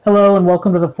Hello and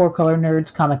welcome to the Four Color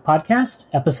Nerds Comic Podcast,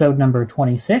 episode number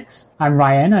 26. I'm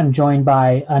Ryan. I'm joined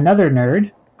by another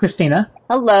nerd, Christina.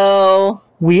 Hello.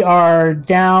 We are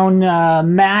down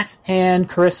Matt and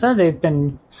Carissa. They've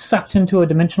been sucked into a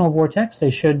dimensional vortex.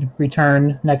 They should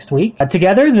return next week.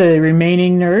 Together, the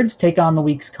remaining nerds take on the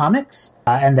week's comics,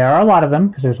 and there are a lot of them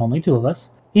because there's only two of us.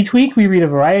 Each week, we read a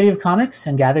variety of comics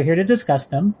and gather here to discuss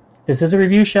them. This is a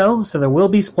review show, so there will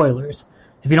be spoilers.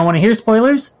 If you don't want to hear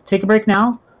spoilers, take a break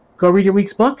now. Go read your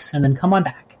week's books, and then come on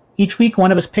back. Each week,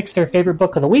 one of us picks their favorite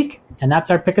book of the week, and that's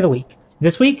our pick of the week.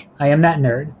 This week, I am that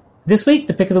nerd. This week,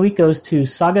 the pick of the week goes to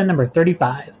Saga number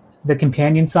 35. The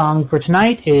companion song for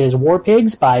tonight is War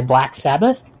Pigs by Black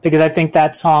Sabbath, because I think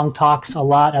that song talks a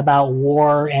lot about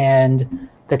war and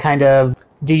the kind of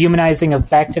dehumanizing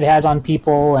effect it has on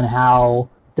people and how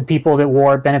the people that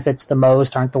war benefits the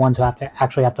most aren't the ones who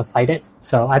actually have to fight it.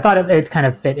 So I thought it kind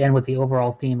of fit in with the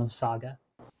overall theme of Saga.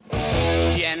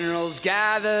 Generals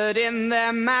gathered in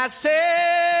their masses,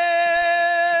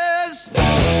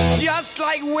 just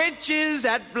like witches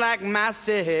at black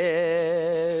masses.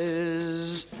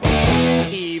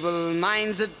 Evil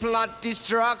minds that plot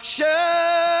destruction,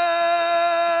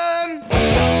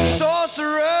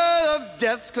 sorcerer of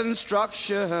death's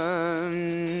construction.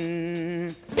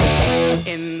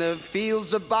 In the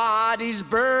fields of bodies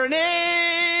burning,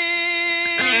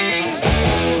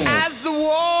 as the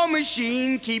war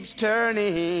machine keeps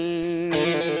turning.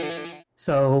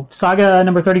 So, Saga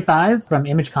number 35 from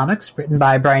Image Comics, written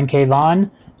by Brian K. Vaughan,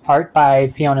 art by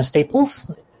Fiona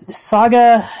Staples.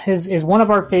 Saga is one of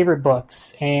our favorite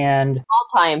books, and... All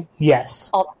time.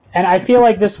 Yes. And I feel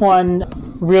like this one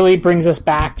really brings us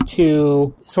back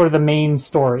to sort of the main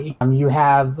story. You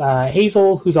have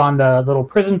Hazel, who's on the little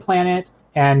prison planet,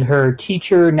 and her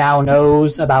teacher now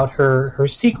knows about her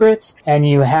secrets, and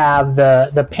you have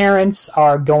the parents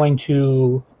are going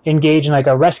to engage in like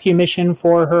a rescue mission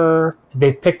for her.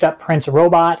 They've picked up Prince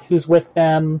Robot, who's with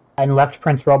them, and left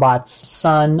Prince Robot's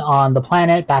son on the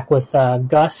planet back with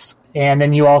Gus. And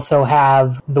then you also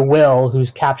have the Will,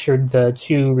 who's captured the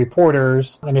two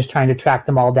reporters and is trying to track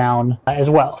them all down as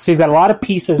well. So you've got a lot of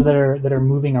pieces that are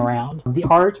moving around. The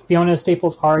art, Fiona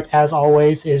Staples' art, as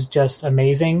always, is just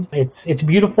amazing. It's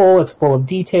beautiful. It's full of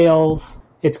details.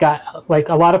 It's got like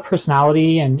a lot of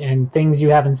personality and things you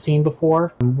haven't seen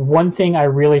before. One thing I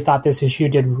really thought this issue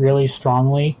did really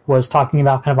strongly was talking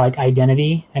about kind of like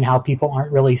identity and how people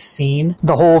aren't really seen.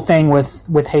 The whole thing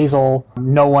with Hazel,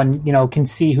 no one, can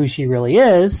see who she really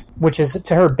is, which is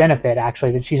to her benefit,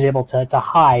 actually, that she's able to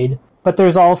hide. But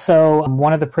there's also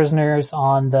one of the prisoners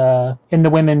in the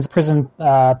women's prison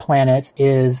planet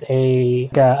is a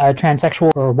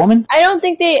transsexual or a woman. I don't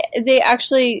think they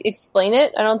actually explain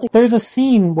it. I don't think there's a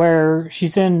scene where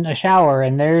she's in a shower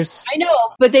and there's... I know,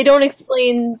 but they don't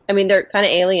explain. I mean, they're kind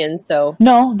of aliens, so...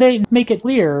 No, they make it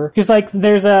clear. Because,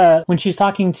 there's when she's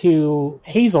talking to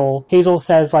Hazel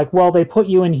says, well, they put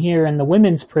you in here in the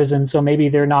women's prison, so maybe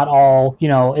they're not all,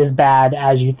 as bad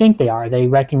as you think they are. They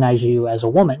recognize you as a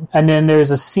woman. And then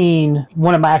there's a scene,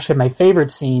 one of my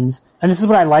favorite scenes, and this is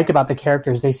what I like about the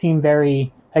characters. They seem they're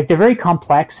very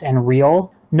complex and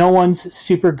real. No one's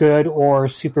super good or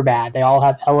super bad. They all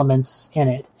have elements in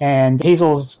it. And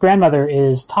Hazel's grandmother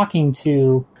is talking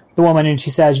to the woman, and she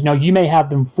says, you may have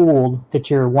them fooled that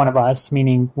you're one of us,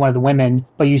 meaning one of the women,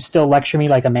 but you still lecture me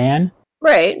like a man.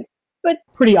 Right. But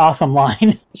pretty awesome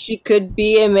line. She could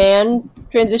be a man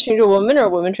transitioning to a woman or a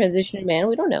woman transitioning to a man.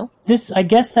 We don't know. I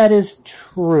guess that is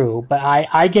true, but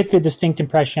I get the distinct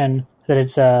impression that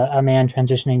it's a man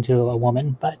transitioning to a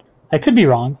woman, but I could be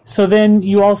wrong. So then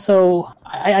you also,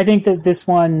 I think that this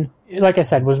one, like I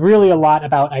said, was really a lot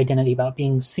about identity, about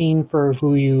being seen for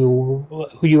who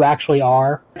you actually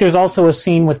are. There's also a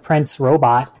scene with Prince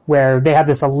Robot where they have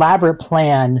this elaborate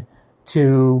plan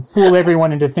to fool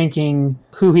everyone into thinking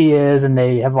who he is, and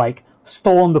they have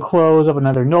stolen the clothes of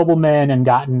another nobleman and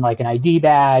gotten an ID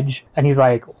badge. And he's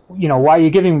like, why are you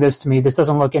giving this to me? This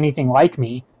doesn't look anything like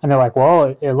me. And they're like,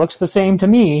 well, it looks the same to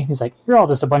me. He's like, you're all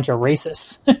just a bunch of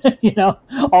racists.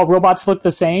 All robots look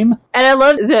the same. And I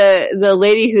love the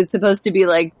lady who's supposed to be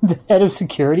the head of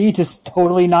security, just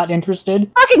totally not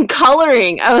interested. Fucking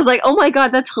coloring. I was like, oh my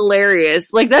God, that's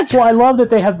hilarious. That's... Well, I love that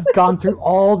they have gone through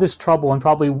all this trouble and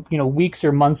probably, weeks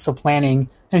or months of planning.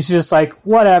 And she's just like,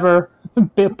 whatever,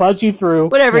 buzz you through.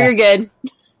 Whatever, yeah. You're good.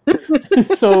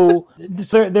 So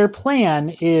their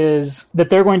plan is that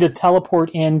they're going to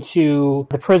teleport into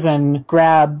the prison,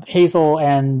 grab Hazel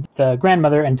and the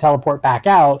grandmother, and teleport back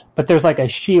out. But there's a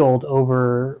shield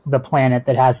over the planet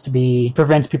that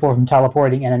prevents people from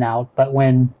teleporting in and out. But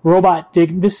when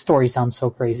this story sounds so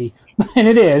crazy. and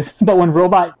it is. But when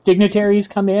robot dignitaries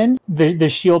come in, the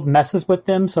shield messes with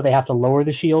them, so they have to lower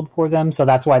the shield for them. So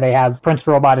that's why they have Prince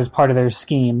Robot as part of their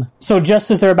scheme. So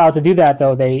just as they're about to do that,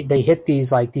 though, they hit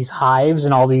these hives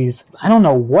and all these, I don't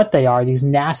know what they are, these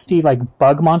nasty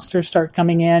bug monsters start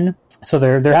coming in. So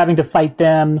they're having to fight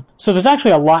them. So there's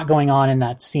actually a lot going on in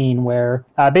that scene where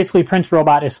basically Prince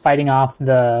Robot is fighting off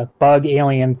the bug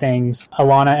alien things.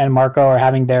 Alana and Marco are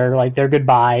having their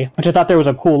goodbye, which I thought there was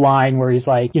a cool line where he's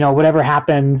like, whatever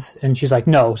happens, and she's like,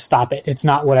 no, stop it. It's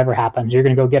not whatever happens. You're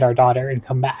going to go get our daughter and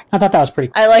come back. I thought that was pretty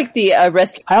cool. I like the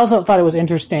rescue. I also thought it was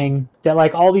interesting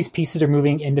that all these pieces are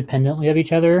moving independently of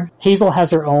each other. Hazel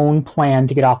has her own plan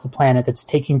to get off the planet that's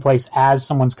taking place as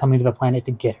someone's coming to the planet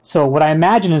to get her. So what I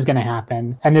imagine is going to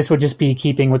happen, and this would just be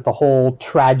keeping with the whole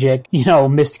tragic,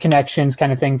 missed connections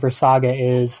kind of thing for Saga,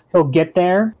 is he'll get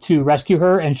there to rescue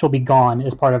her and she'll be gone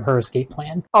as part of her escape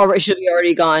plan. Alright, she'll be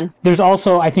already gone. There's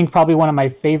also, I think, probably one of my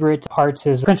favorite parts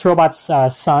is Prince Robot's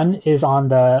son is on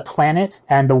the planet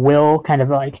and the will kind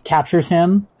of captures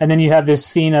him. And then you have this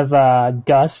scene of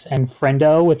Gus and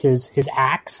Friendo with his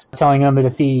axe, telling him that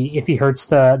if he hurts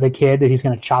the kid, that he's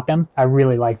going to chop him. I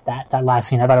really liked that last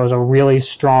scene. I thought it was a really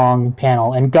strong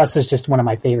panel, and Gus is just one of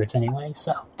my favorites anyway.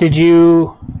 So, did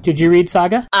you read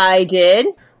Saga? I did.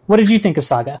 What did you think of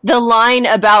Saga? The line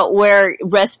about where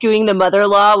rescuing the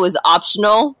mother-in-law was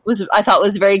optional I thought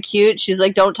was very cute. She's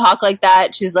like, don't talk like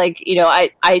that. She's like,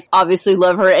 I obviously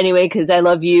love her anyway because I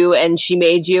love you and she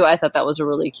made you. I thought that was a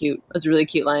really cute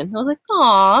line. I was like,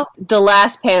 aw. The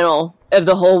last panel of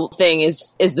the whole thing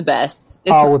is the best.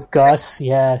 With Gus,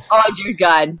 yes. Oh, dear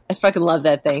God. I fucking love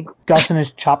that thing. Gus and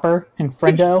his chopper and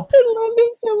Friendo. I love him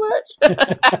so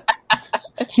much.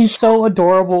 He's so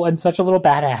adorable and such a little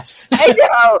badass. I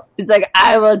know. It's like,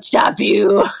 I will chop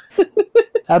you.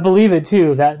 I believe it,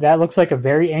 too. That looks like a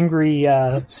very angry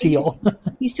seal.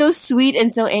 He's so sweet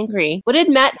and so angry. What did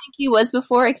Matt think he was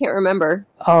before? I can't remember.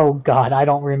 Oh, God, I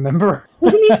don't remember.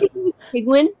 Wasn't he thinking he was a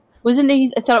penguin? Wasn't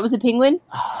he? I thought it was a penguin.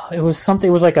 It was something.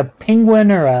 It was like a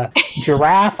penguin or a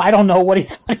giraffe. I don't know what he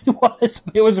thought he was.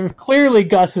 But it was clearly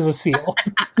Gus as a seal.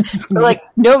 We're like,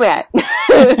 no, Matt.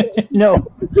 No,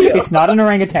 it's not an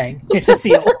orangutan. It's a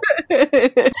seal.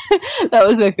 That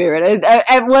was my favorite.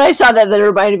 I when I saw that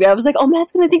reminded me. I was like, oh,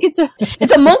 Matt's gonna think it's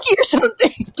a monkey or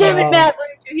something. Damn it, Matt! Why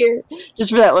did you here? Just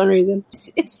for that one reason.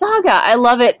 It's Saga. I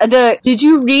love it. Did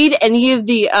you read any of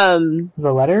the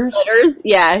letters?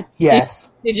 Yeah. Yes.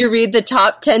 Did you read the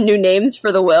top 10 new names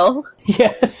for the will?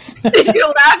 Yes. Did you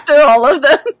laugh through all of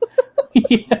them?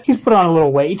 Yeah, he's put on a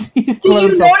little weight. Did you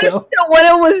notice that one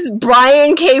it was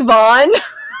Brian K. Vaughan?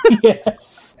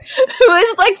 Yes. Who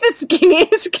is the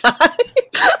skinniest guy?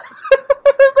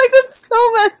 I was like, that's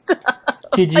so messed up.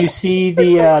 Did you see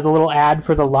the little ad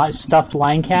for the stuffed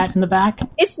lion cat in the back?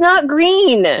 It's not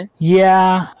green.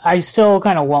 Yeah, I still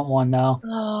kind of want one though.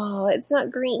 Oh, it's not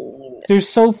green. There's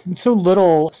so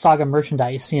little Saga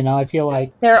merchandise, I feel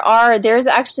like. There's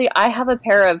actually, I have a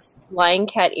pair of lion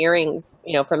cat earrings,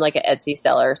 from an Etsy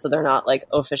seller, so they're not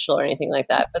official or anything like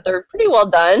that, but they're pretty well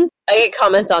done. I get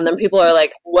comments on them. People are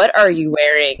like, what are you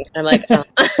wearing? I'm like, they're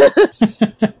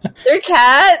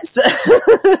cats.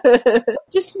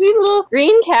 Just sweet little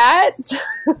green cats.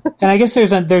 And I guess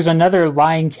there's another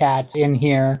lion cat in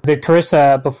here that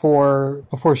Carissa,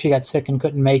 before she got sick and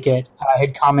couldn't make it,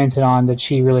 had commented on that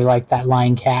she really liked that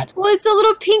lion cat. Well, it's a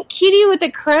little pink kitty with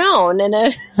a crown and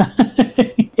a...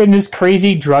 In this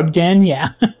crazy drug den,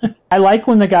 yeah. I like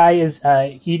when the guy is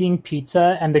eating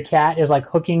pizza and the cat is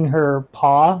hooking her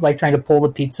paw, trying to pull the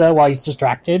pizza while he's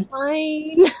distracted.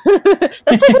 Fine.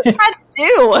 That's what cats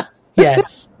do.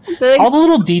 Yes. All the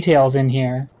little details in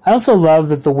here. I also love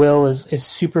that the will is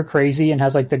super crazy and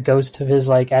has the ghost of his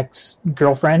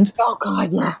ex-girlfriend. Oh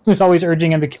God, yeah. Who's always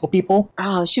urging him to kill people.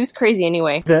 Oh, she was crazy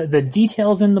anyway. The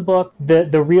details in the book,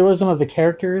 the realism of the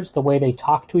characters, the way they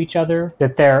talk to each other,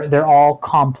 that they're all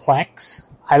complex.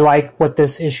 I like what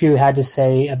this issue had to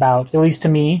say about, at least to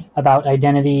me, about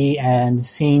identity and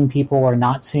seeing people or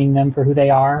not seeing them for who they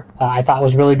are. I thought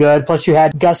was really good. Plus you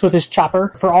had Gus with his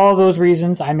chopper. For all of those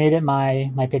reasons, I made it my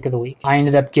pick of the week. I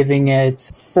ended up giving it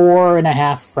 4.5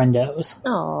 friendos.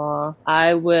 Aw.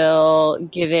 I will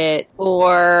give it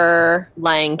 4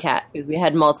 lion cat, because we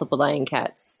had multiple lion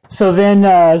cats. So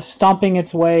then stomping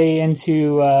its way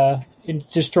into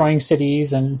destroying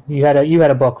cities, and you had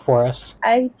a book for us.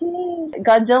 I did.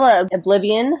 Godzilla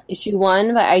Oblivion, issue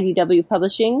 1 by IDW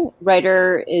Publishing.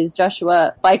 Writer is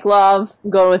Joshua Baiklov. I'm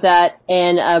going with that.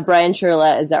 And Brian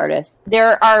Churla is the artist.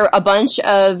 There are a bunch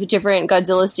of different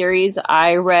Godzilla series.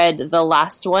 I read the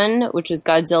last one, which was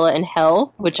Godzilla in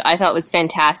Hell, which I thought was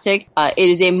fantastic. It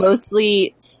is a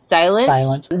mostly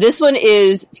Silent. This one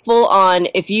is full on.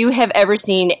 If you have ever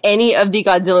seen any of the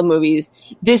Godzilla movies,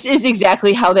 this is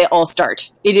exactly how they all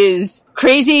start. It is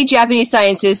crazy Japanese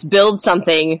scientists build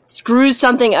something, screws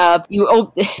something up.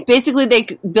 Basically, they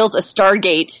built a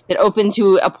Stargate that opened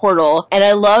to a portal, and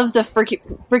I love the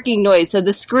freaking noise. So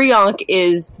the screonk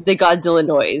is the Godzilla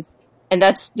noise. And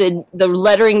that's the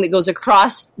lettering that goes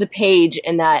across the page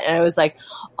and that. And I was like,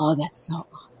 oh, that's so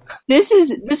awesome. This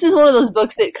is one of those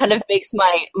books that kind of makes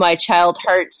my child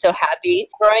heart so happy.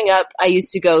 Growing up, I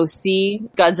used to go see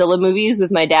Godzilla movies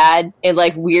with my dad in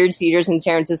like weird theaters in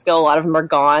San Francisco. A lot of them are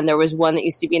gone. There was one that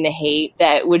used to be in the Haight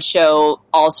that would show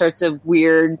all sorts of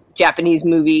weird Japanese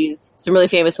movies. Some really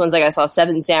famous ones, like I saw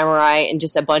Seven Samurai and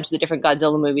just a bunch of the different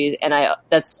Godzilla movies. And I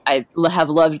have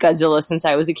loved Godzilla since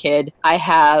I was a kid. I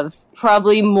have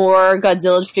probably more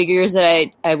Godzilla figures that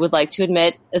I would like to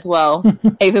admit as well.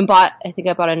 I think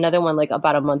I bought another one like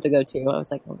about a month ago too. I was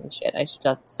like, holy shit, I should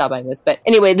stop buying this. But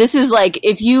anyway, this is like,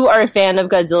 if you are a fan of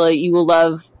Godzilla, you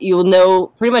will know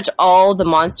pretty much all the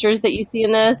monsters that you see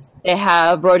in this. They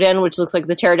have Rodan, which looks like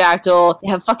the pterodactyl. They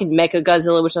have fucking Mecha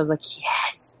Godzilla, which I was like,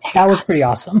 yes. That was pretty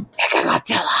awesome.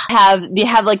 Mechagodzilla. They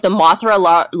have like the Mothra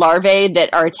larvae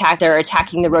that are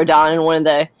attacking the Rodan in one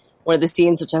of the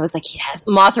scenes, which I was like, yes.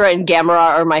 Mothra and Gamera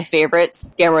are my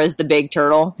favorites. Gamera is the big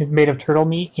turtle. It's made of turtle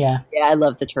meat, yeah. Yeah, I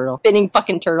love the turtle. Spinning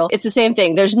fucking turtle. It's the same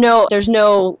thing. There's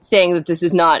no saying that this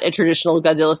is not a traditional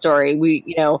Godzilla story.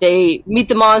 They meet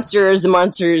the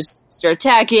monsters start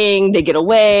attacking, they get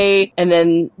away, and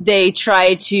then they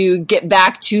try to get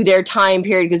back to their time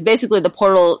period, because basically the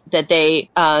portal that they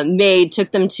made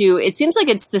took them to, it seems like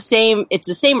it's the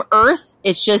same Earth,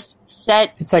 it's just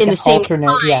set it's like in the same alternate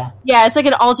time. Yeah. Yeah, it's like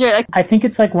an alternate. I think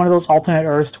it's like one of those alternate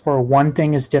Earths where one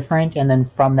thing is different, and then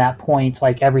from that point,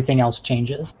 like everything else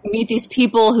changes. You meet these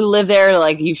people who live there,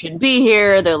 like, you shouldn't be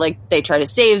here. They're like, they try to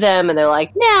save them, and they're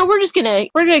like, nah, we're gonna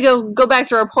go back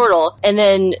through our portal. And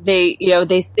then they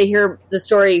hear the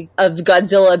story of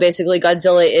Godzilla. Basically,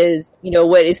 Godzilla is,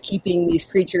 what is keeping these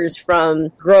creatures from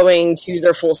growing to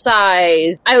their full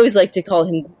size. I always like to call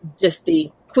him just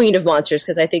the Queen of Monsters,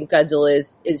 because I think Godzilla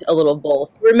is a little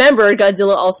both. Remember,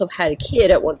 Godzilla also had a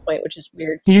kid at one point, which is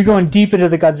weird. You're going deep into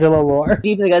the Godzilla lore.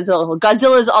 Deep in the Godzilla lore.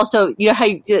 Godzilla is also, how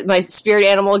my spirit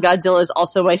animal, Godzilla is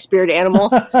also my spirit animal.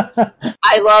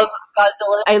 I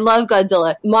love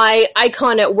Godzilla. My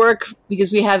icon at work, because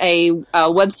we have a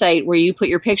website where you put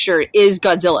your picture, is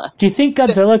Godzilla. Do you think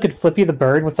Godzilla could flip you the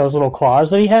bird with those little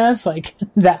claws that he has? Like,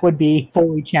 that would be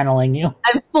fully channeling you.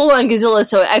 I'm full on Godzilla,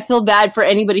 so I feel bad for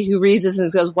anybody who reads this and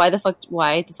goes, why the fuck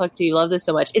do you love this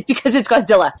so much? It's because it's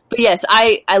Godzilla. But yes,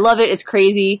 I love it. It's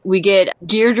crazy. We get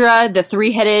Ghidorah, the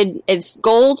three-headed, it's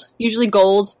gold, usually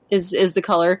gold is the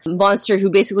color, monster who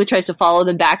basically tries to follow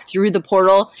them back through the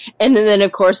portal. And then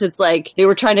of course, it's like, they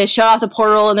were trying to shut off the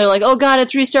portal, and they're like, oh god,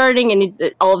 it's restarting,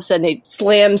 and all of a sudden it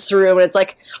slams through, and it's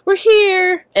like, we're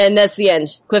here! And that's the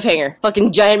end. Cliffhanger.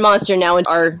 Fucking giant monster now in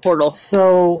our portal.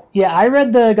 So, yeah, I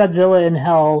read the Godzilla in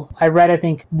Hell. I read, I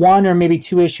think, 1 or maybe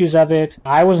 2 issues of it.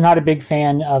 I was not a big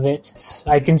fan of it.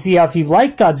 I can see how if you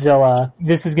like Godzilla,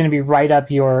 this is going to be right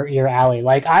up your alley.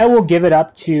 Like, I will give it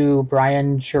up to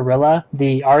Brian Chirilla,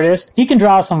 the artist. He can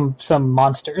draw some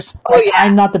monsters. Oh, yeah.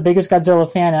 I'm not the biggest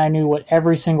Godzilla fan, and I knew what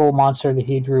every single monster that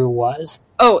he drew was.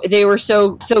 Oh, they were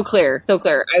so clear. So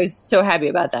clear. I was so happy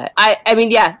about that. I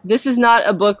mean, yeah, this is not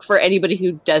a book for anybody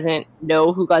who doesn't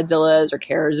know who Godzilla is or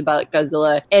cares about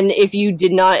Godzilla. And if you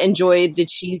did not enjoy the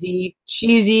cheesy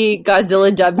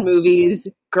Godzilla dubbed movies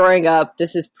growing up,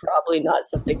 this is probably not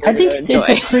something you're I think going it's to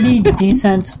enjoy. a pretty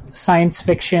decent science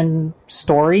fiction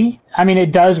story. I mean,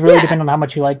 it does really depend on how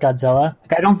much you like Godzilla.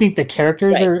 Like, I don't think the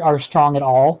characters are strong at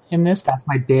all in this. That's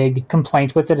my big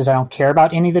complaint with it, is I don't care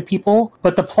about any of the people.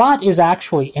 But the plot is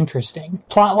actually interesting.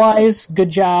 Plot-wise, good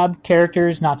job.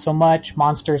 Characters, not so much.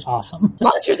 Monsters, awesome.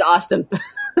 Monsters, awesome.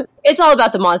 It's all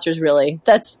about the monsters, really.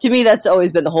 To me, that's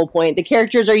always been the whole point. The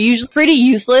characters are usually pretty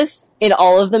useless in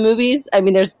all of the movies. I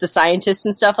mean, there's the scientists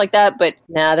and stuff like that, but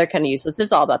they're kind of useless.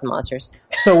 It's all about the monsters.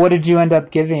 So what did you end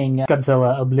up giving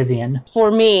Godzilla Oblivion?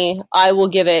 For me, I will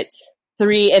give it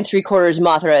 3 3/4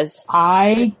 Mothras.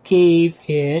 I gave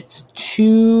it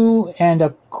 2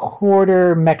 1/4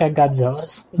 Mecha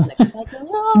Godzillas.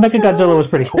 Mecha Godzilla was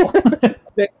pretty cool.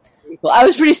 cool. I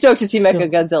was pretty stoked to see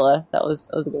Mechagodzilla. That was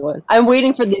a good one. I'm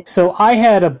waiting for the... So I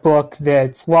had a book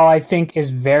that, while I think is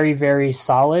very, very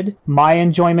solid, my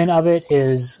enjoyment of it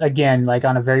is, again, like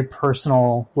on a very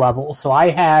personal level. So I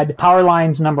had Power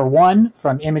Lines #1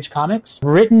 from Image Comics,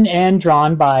 written and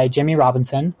drawn by Jimmy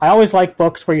Robinson. I always like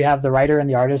books where you have the writer and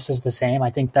the artist is the same. I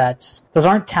think those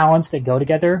aren't talents that go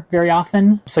together very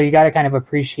often. So you got to kind of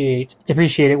appreciate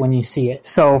it when you see it.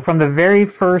 So from the very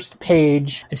first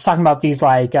page, it's talking about these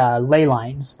like ley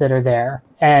lines that are there.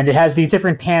 And it has these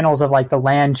different panels of like the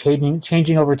land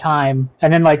changing over time.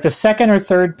 And then like the second or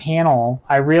third panel,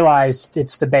 I realized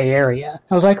it's the Bay Area.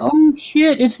 I was like, oh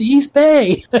shit, it's the East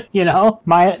Bay. You know,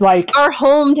 our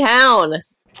hometown.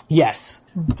 Yes,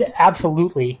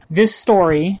 absolutely. This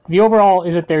story, the overall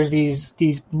is that there's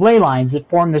these ley lines that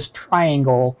form this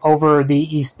triangle over the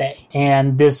East Bay.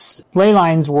 And this ley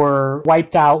lines were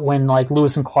wiped out when like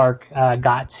Lewis and Clark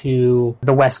got to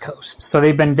the West Coast. So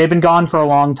they've been gone for a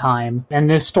long time.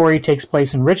 And this story takes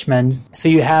place in Richmond. So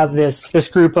you have this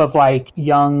group of like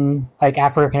young, like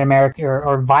African American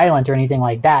or violent or anything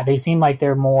like that. They seem like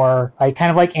they're more like kind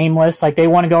of like aimless. Like they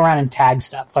want to go around and tag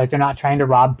stuff. Like they're not trying to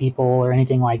rob people or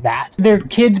anything like that. They're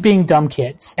kids being dumb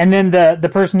kids. And then the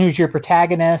person who's your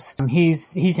protagonist,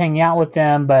 he's hanging out with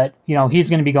them, but you know, he's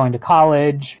going to be going to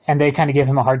college and they kind of give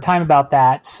him a hard time about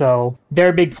that. So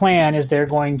their big plan is they're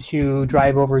going to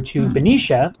drive over to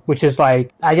Benicia, which is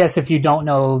like, I guess if you don't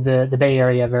know the Bay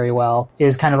Area very well,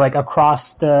 is kind of like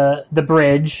across the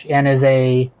bridge and is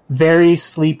a very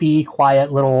sleepy,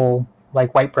 quiet little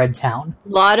like white bread town. A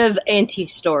lot of antique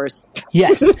stores.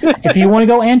 Yes. If you want to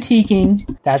go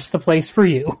antiquing, that's the place for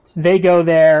you. They go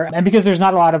there, and because there's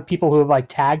not a lot of people who have like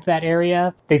tagged that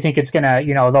area, they think it's gonna,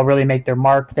 you know, they'll really make their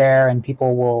mark there and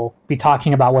people will be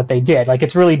talking about what they did. Like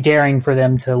it's really daring for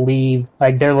them to leave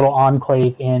like their little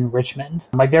enclave in Richmond.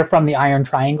 Like they're from the Iron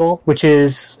Triangle, which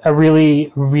is a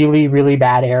really, really, really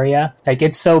bad area. Like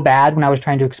it's so bad when I was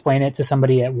trying to explain it to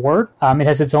somebody at work. It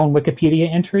has its own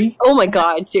Wikipedia entry. Oh my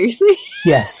God, seriously?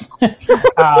 Yes.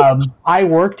 I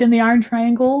worked in the Iron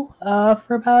Triangle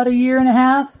for about a year and a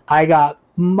half. I got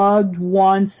mugged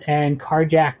once and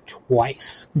carjacked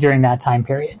twice during that time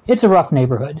period. It's a rough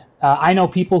neighborhood. I know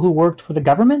people who worked for the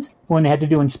government. When they had to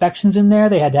do inspections in there,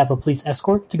 they had to have a police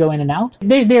escort to go in and out.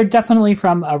 They're definitely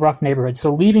from a rough neighborhood.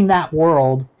 So leaving that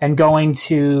world and going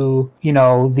to, you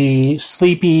know, the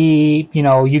sleepy, you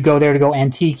know, you go there to go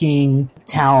antiquing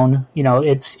town, you know,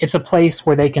 it's a place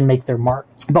where they can make their mark.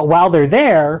 But while they're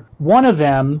there, one of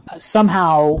them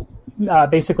somehow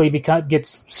basically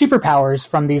gets superpowers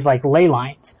from these like ley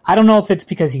lines. I don't know if it's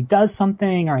because he does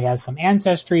something or he has some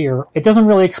ancestry, or it doesn't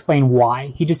really explain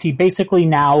why. He basically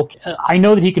now, I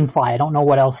know that he can fly. I don't know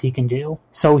what else he can do.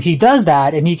 So he does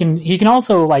that, and he can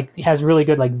also like has really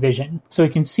good like vision. So he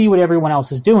can see what everyone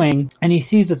else is doing, and he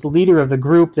sees that the leader of the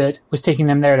group that was taking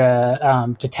them there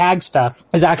to tag stuff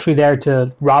is actually there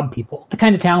to rob people. The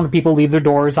kind of town where people leave their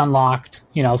doors unlocked,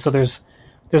 you know, so there's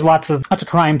lots of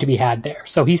crime to be had there.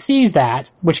 So he sees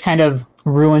that, which kind of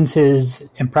ruins his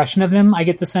impression of him. I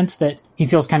get the sense that he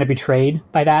feels kind of betrayed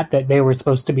by that they were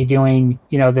supposed to be doing,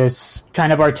 you know, this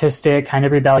kind of artistic, kind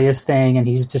of rebellious thing, and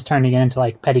he's just turning it into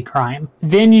like petty crime.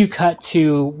 Then you cut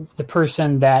to the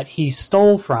person that he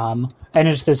stole from, and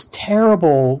it's this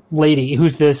terrible lady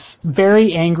who's this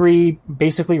very angry,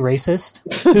 basically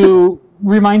racist, who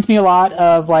reminds me a lot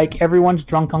of like everyone's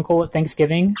drunk uncle at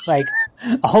Thanksgiving. Like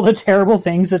all the terrible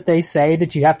things that they say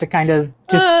that you have to kind of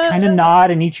nod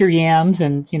and eat your yams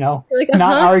and, you know, like,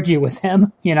 not argue with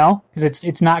him, you know, because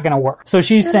it's not going to work. So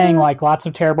she's saying like lots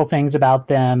of terrible things about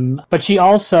them, but she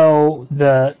also,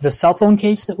 the cell phone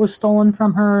case that was stolen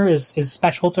from her is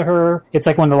special to her. It's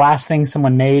like one of the last things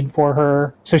someone made for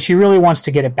her. So she really wants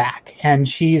to get it back. And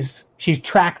she's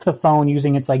tracked the phone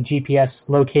using its like GPS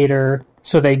locator.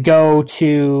 So they go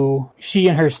to, she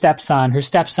and her stepson. Her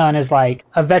stepson is like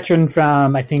a veteran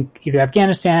from, I think, either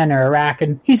Afghanistan or Iraq.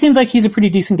 And he seems like he's a pretty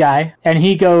decent guy. And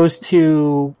he goes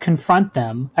to confront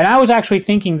them. And I was actually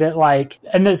thinking that like,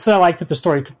 and it's not like that the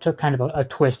story took kind of a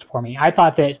twist for me. I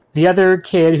thought that the other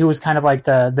kid who was kind of like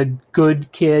the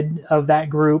good kid of that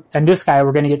group and this guy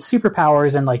were going to get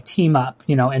superpowers and like team up,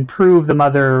 you know, and prove the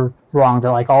mother wrong,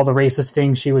 that like all the racist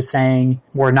things she was saying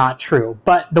were not true.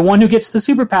 But the one who gets the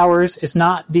superpowers is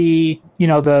not the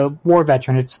war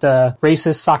veteran. It's the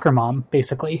racist soccer mom,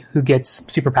 basically, who gets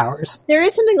superpowers. There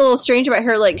is something a little strange about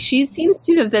her. Like, she seems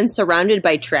to have been surrounded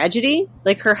by tragedy.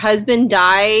 Like, her husband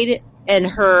died, and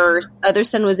her other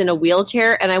son was in a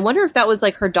wheelchair. And I wonder if that was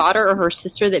like her daughter or her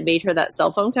sister that made her that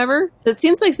cell phone cover. So it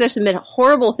seems like there's been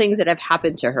horrible things that have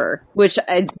happened to her,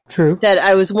 True. That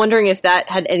I was wondering if that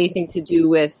had anything to do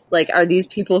with, like, are these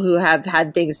people who have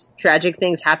had tragic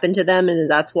things happen to them, and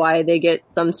that's why they get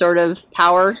some sort of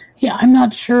power? Yeah, I'm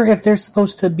not sure if they're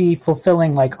supposed to be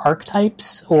fulfilling like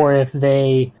archetypes, or if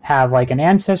they have like an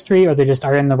ancestry, or they just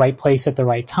are in the right place at the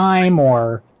right time,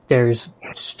 or there's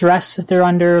stress that they're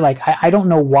under. Like, I don't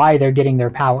know why they're getting their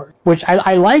power, which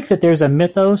I like that there's a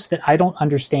mythos that I don't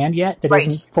understand yet that Right.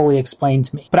 isn't fully explained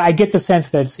to me. But I get the sense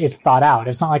that it's thought out.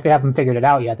 It's not like they haven't figured it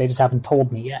out yet. They just haven't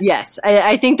told me yet. Yes,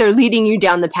 I think they're leading you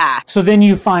down the path. So then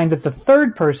you find that the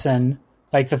third person,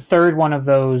 like the third one of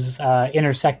those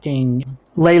intersecting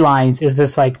ley lines, is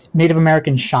this like Native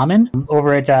American shaman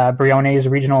over at Briones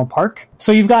Regional Park.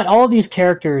 So you've got all of these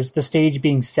characters, the stage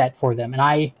being set for them, and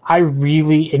I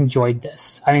really enjoyed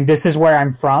this. I mean, this is where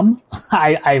I'm from.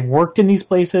 I've worked in these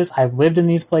places. I've lived in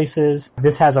these places.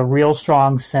 This has a real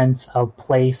strong sense of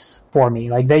place for me.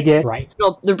 Like, they get right.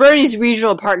 Well, the Briones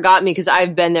Regional Park got me because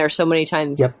I've been there so many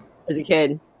times Yep. as a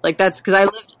kid. Like, that's because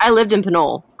I lived in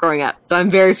Pinole growing up, so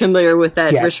I'm very familiar with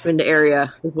that Yes. Richmond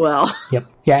area as well. Yep.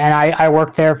 Yeah, and I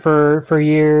worked there for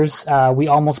years. We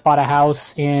almost bought a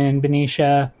house in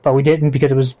Benicia, but we didn't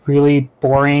because it was really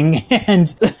boring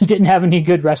and didn't have any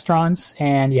good restaurants,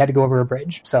 and you had to go over a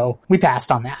bridge. So we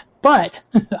passed on that. But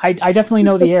I definitely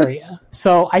know the area.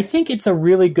 So I think it's a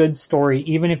really good story,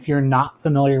 even if you're not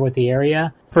familiar with the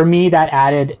area. For me, that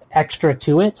added extra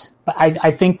to it. But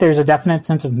I think there's a definite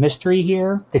sense of mystery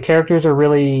here. The characters are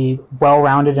really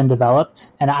well-rounded and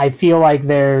developed. And I feel like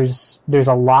there's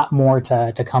a lot more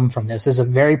to come from this. This is a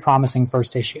very promising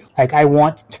first issue. Like, I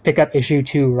want to pick up issue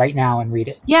 2 right now and read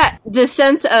it. Yeah, the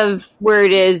sense of where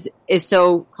it is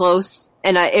so close.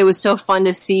 And it was so fun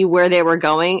to see where they were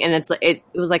going. And it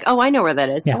was like, oh, I know where that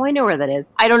is. Yeah. Oh, I know where that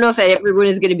is. I don't know if everyone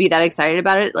is going to be that excited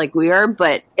about it like we are,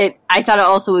 but I thought it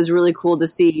also was really cool to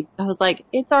see. I was like,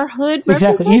 it's our hood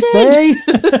Exactly. East Bay.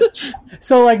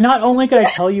 So, like, not only could I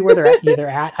tell you where they're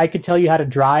at, I could tell you how to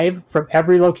drive from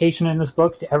every location in this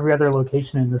book to every other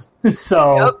location in this.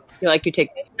 So, Yep. You take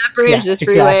that bridge, yeah, this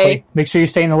exactly. freeway. Make sure you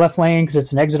stay in the left lane because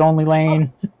it's an exit-only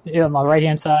lane on the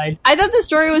right-hand side. I thought the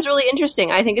story was really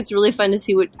interesting. I think it's really fun to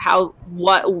see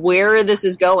where this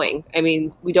is going. I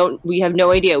mean, we have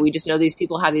no idea. We just know these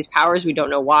people have these powers. We don't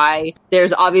know why.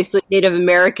 There's obviously Native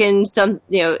American.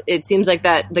 It seems like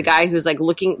that the guy who's like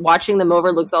watching them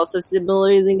over looks also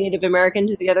similarly Native American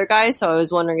to the other guy. So I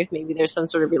was wondering if maybe there's some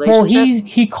sort of relationship. Well,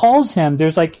 he calls him.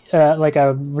 There's like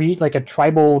a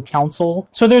tribal council.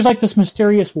 So there's like this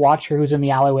mysterious watcher who's in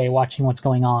the alleyway watching what's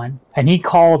going on, and he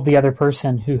called the other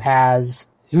person who's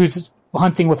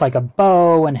hunting with like a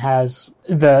bow and has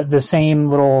the same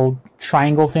little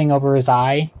triangle thing over his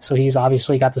eye. So he's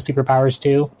obviously got the superpowers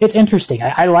too. It's interesting.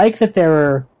 I like that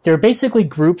there are basically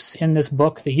groups in this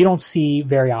book that you don't see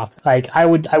very often. Like, I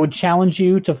would challenge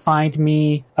you to find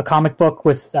me a comic book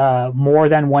with more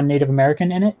than one Native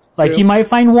American in it. Like, you might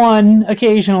find one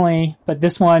occasionally, but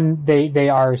this one, they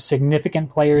are significant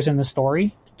players in the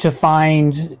story. To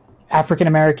find African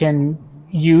American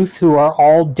youth who are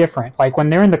all different. Like, when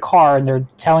they're in the car and they're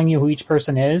telling you who each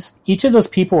person is, each of those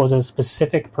people is a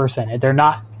specific person. They're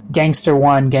not gangster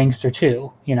 1, gangster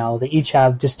 2. They each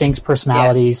have distinct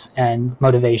personalities and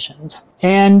motivations.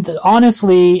 And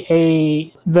honestly,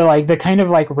 the kind of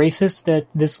like racist that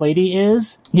this lady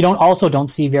is, you don't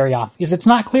see very often. Because it's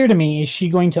not clear to me, is she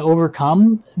going to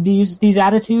overcome these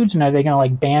attitudes, and are they going to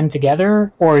like band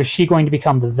together, or is she going to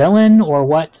become the villain, or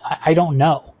what? I don't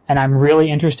know. And I'm really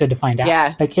interested to find out.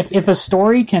 Yeah. Like, if a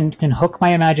story can hook my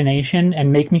imagination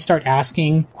and make me start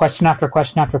asking question after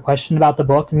question after question about the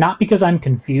book, not because I'm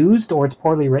confused or it's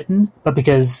poorly written, but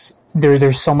because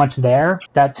there's so much there,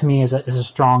 that to me is a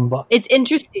strong book. It's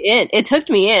interesting. It's hooked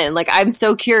me in. Like, I'm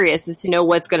so curious as to know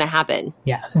what's going to happen.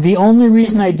 Yeah. The only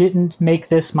reason I didn't make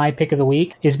this my pick of the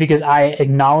week is because I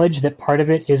acknowledge that part of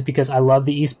it is because I love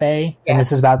the East Bay, and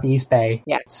this is about the East Bay.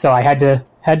 Yeah. So I had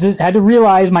to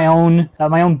realize my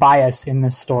own bias in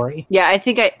this story. Yeah, I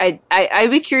think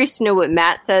I'd be curious to know what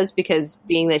Matt says, because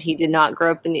being that he did not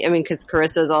grow up because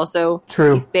Carissa is also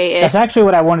True. East Bay-ish. That's actually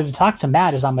what I wanted to talk to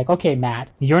Matt, is I'm like, okay, Matt,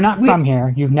 you're not from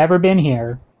here. You've never been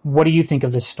here. What do you think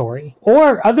of this story?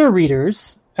 Or other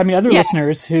readers,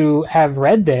 listeners who have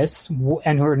read this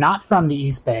and who are not from the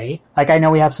East Bay. Like, I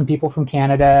know we have some people from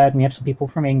Canada and we have some people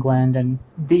from England and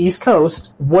the East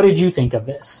Coast. What did you think of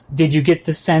this? Did you get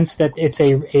the sense that it's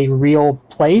a real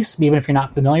place, even if you're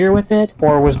not familiar with it?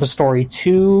 Or was the story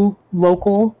too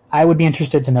local? I would be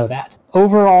interested to know that.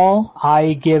 Overall,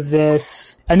 I give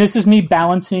this, and this is me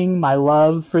balancing my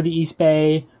love for the East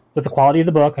Bay with the quality of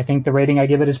the book. I think the rating I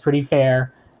give it is pretty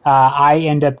fair. I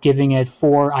end up giving it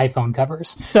 4 iPhone covers.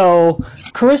 So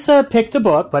Carissa picked a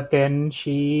book, but then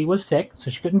she was sick,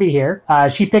 so she couldn't be here.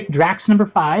 She picked Drax number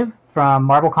 5 from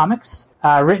Marvel Comics.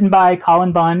 Written by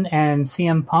Colin Bunn and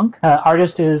CM Punk.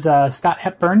 Artist is Scott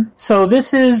Hepburn. So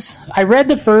I read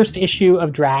the first issue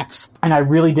of Drax, and I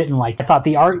really didn't like it. I thought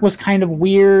the art was kind of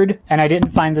weird, and I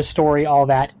didn't find the story all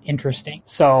that interesting.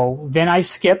 So then I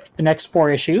skipped the next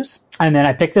 4 issues, and then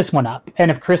I picked this one up.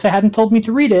 And if Carissa hadn't told me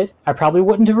to read it, I probably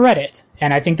wouldn't have read it.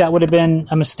 And I think that would have been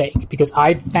a mistake, because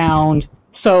I found...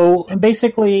 So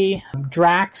basically,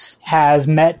 Drax has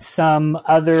met some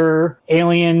other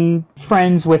alien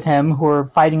friends with him who are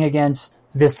fighting against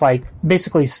this, like,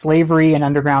 basically slavery and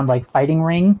underground, like, fighting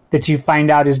ring that you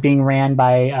find out is being ran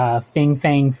by Fing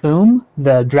Fang Foom,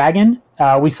 the dragon.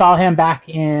 We saw him back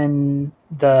in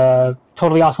the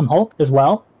Totally Awesome Hulk as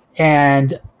well.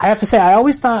 And I have to say, I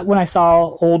always thought when I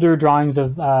saw older drawings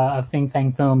of Fing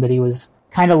Fang Foom that he was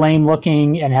kind of lame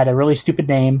looking and had a really stupid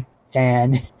name.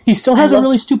 And he still has a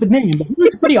really stupid name, but he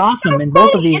looks pretty awesome in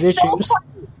both of these issues.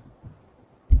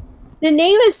 The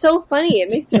name is so funny. It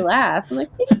makes me laugh. I'm like,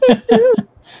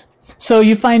 so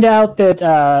you find out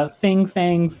that Fing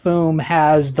Fang Foom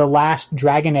has the last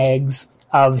dragon eggs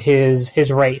of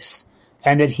his race,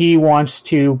 and that he wants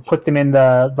to put them in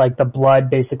the blood,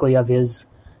 basically, of his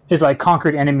like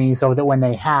conquered enemies, so that when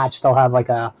they hatch, they'll have like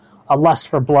a lust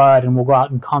for blood and will go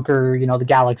out and conquer, the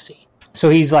galaxy. So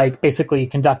he's like basically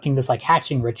conducting this like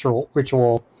hatching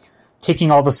ritual, taking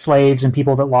all the slaves and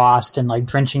people that lost and like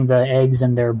drenching the eggs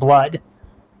in their blood.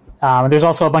 There's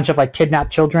also a bunch of like kidnapped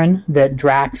children that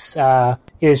Drax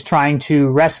is trying to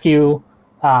rescue,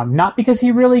 not because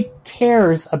he really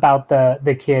cares about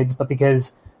the kids, but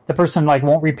because the person like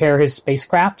won't repair his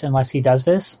spacecraft unless he does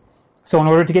this. So in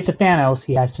order to get to Thanos,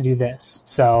 he has to do this.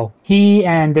 So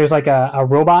there's like a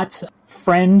robot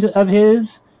friend of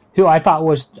his who I thought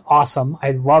was awesome.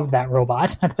 I loved that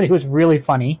robot. I thought he was really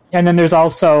funny. And then there's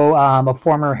also a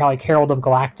former like Herald of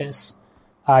Galactus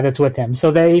that's with him.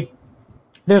 So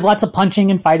there's lots of punching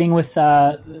and fighting with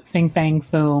Fing Fang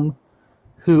Foom,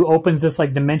 who opens this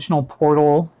like dimensional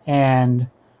portal and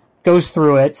goes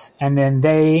through it, and then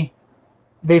they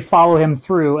follow him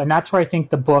through, and that's where I think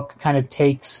the book kind of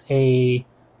takes a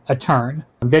turn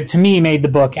that to me made the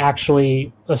book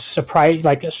actually a surprise,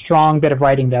 like a strong bit of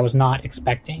writing that I was not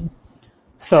expecting.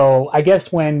 So I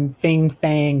guess when Fing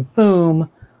Fang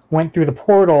Foom went through the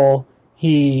portal,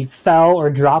 he fell or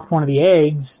dropped one of the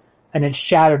eggs and it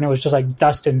shattered and it was just like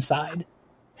dust inside.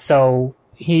 So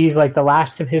he's like the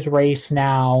last of his race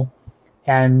now,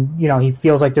 and he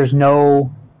feels like there's no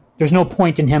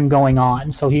point in him going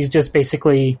on. So he's just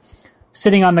basically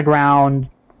sitting on the ground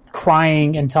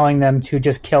crying and telling them to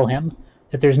just kill him,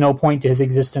 that there's no point to his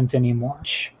existence anymore,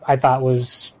 which I thought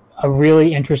was a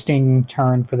really interesting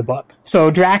turn for the book.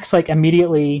 So Drax like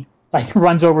immediately like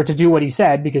runs over to do what he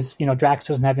said, because Drax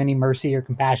doesn't have any mercy or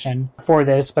compassion for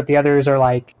this, but the others are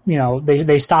like,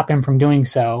 they stop him from doing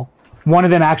so. One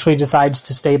of them actually decides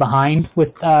to stay behind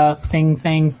with Fing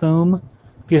Fang Foom,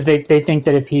 because they think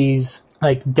that if he's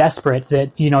like desperate,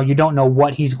 that you don't know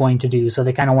what he's going to do, so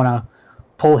they kind of want to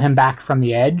pull him back from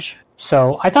the edge.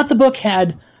 So I thought the book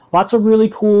had lots of really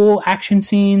cool action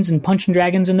scenes and punching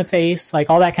dragons in the face, like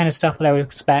all that kind of stuff that I would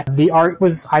expect. The art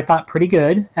was, I thought, pretty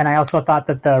good, and I also thought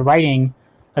that the writing,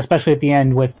 especially at the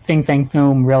end with Fing Fang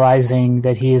Foom realizing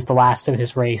that he is the last of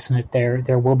his race and that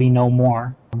there will be no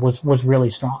more, was really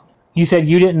strong. You said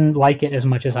you didn't like it as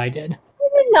much as I did.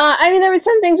 Not. I mean, there were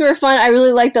some things that were fun. I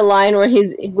really liked the line where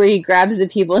he grabs the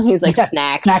people and he's like,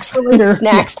 snacks for later,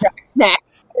 snacks.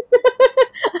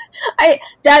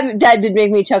 That did make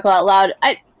me chuckle out loud.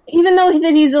 Even though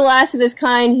that he's the last of his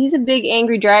kind, he's a big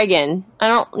angry dragon. I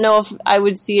don't know if I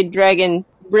would see a dragon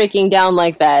breaking down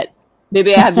like that.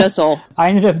 Maybe I have no soul. I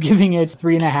ended up giving it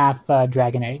 3.5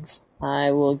 dragon eggs.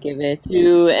 I will give it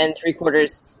 2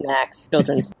 3/4 snacks,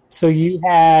 children's. So you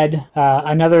had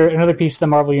another piece of the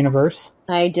Marvel Universe.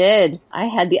 I did. I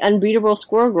had The Unbeatable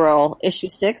Squirrel Girl, issue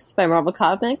 6 by Marvel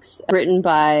Comics, written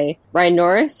by Ryan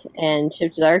North and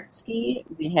Chip Zdarsky.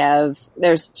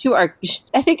 There's 2 art.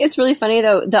 I think it's really funny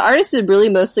though. The artist is really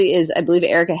mostly is, I believe,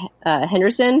 Erica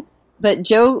Henderson, but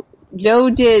Joe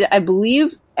did, I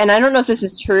believe, and I don't know if this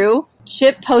is true.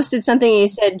 Chip posted something and he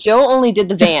said Joe only did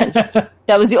the van.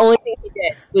 That was the only thing he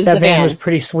did. That van was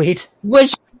pretty sweet.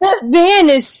 Which that van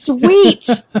is sweet.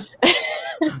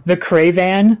 The Cray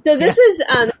van. So this is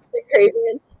the Cray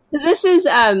van. So this is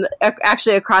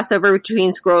actually a crossover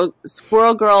between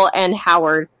Squirrel Girl and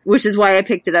Howard, which is why I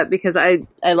picked it up, because I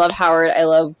love Howard. I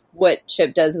love what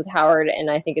Chip does with Howard,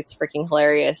 and I think it's freaking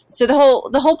hilarious. So the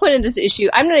whole point of this issue,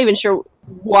 I'm not even sure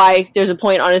why there's a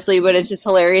point, honestly, but it's just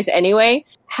hilarious anyway.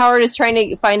 Howard is trying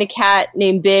to find a cat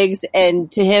named Biggs,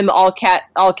 and to him, all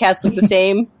cats look the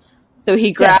same. So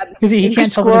he grabs... Because he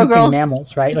can't tell the difference between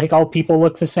mammals, right? Like, all people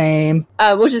look the same.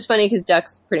 Which is funny, because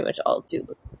ducks pretty much all do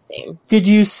look the same. Did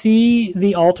you see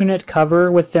the alternate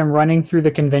cover with them running through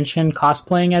the convention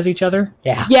cosplaying as each other?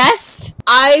 Yeah. Yes!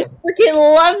 I freaking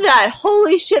love that!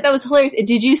 Holy shit, that was hilarious.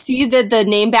 Did you see the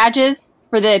name badges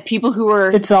for the people who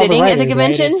were sitting at the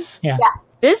convention? Right? Yeah.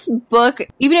 This book,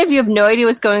 even if you have no idea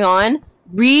what's going on,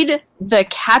 read the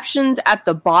captions at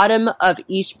the bottom of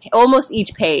almost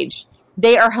each page.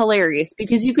 They are hilarious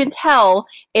because you can tell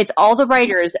it's all the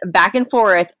writers back and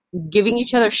forth giving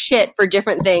each other shit for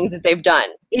different things that they've done.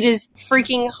 It is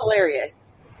freaking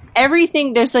hilarious.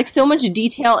 Everything, there's like so much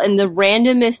detail in the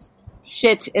randomest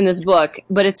shit in this book,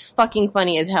 but it's fucking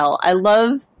funny as hell. I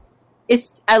love the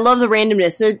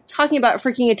randomness. So talking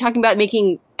about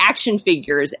making action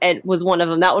figures, and was one of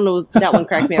them. That one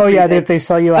cracked me up. Oh yeah, if they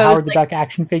sell you a Howard the Duck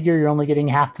action figure, you're only getting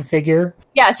half the figure.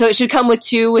 Yeah, so it should come with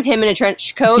two with him in a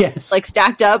trench coat, like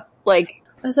stacked up. Like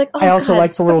I was like, oh, I also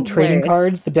like the little trading hilarious.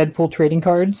 Cards, the Deadpool trading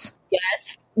cards. Yes,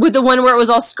 with the one where it was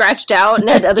all scratched out and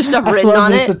had other stuff written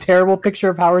on it. It's a terrible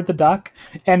picture of Howard the Duck,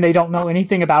 and they don't know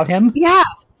anything about him. Yeah,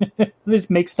 they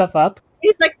just make stuff up.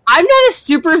 He's like, I'm not a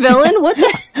super villain. What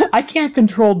the? I can't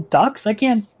control ducks. I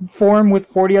can't form with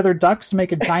 40 other ducks to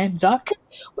make a giant duck.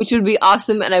 Which would be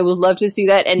awesome, and I would love to see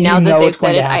that. And now that they've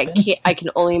said it, I can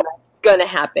only imagine it's gonna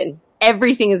happen.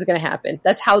 Everything is gonna happen.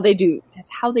 That's how they do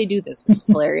this, which is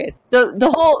hilarious. So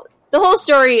the whole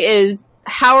story is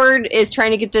Howard is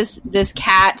trying to get this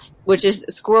cat, which is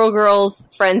Squirrel Girl's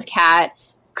friend's cat.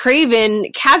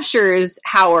 Craven captures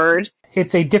Howard.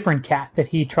 It's a different cat that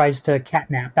he tries to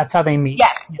catnap. That's how they meet.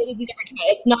 Yes, it is a different cat.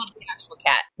 It's not the actual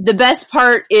cat. The best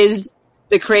part is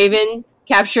the Craven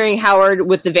capturing Howard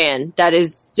with the van. That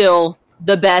is still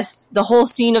the best. The whole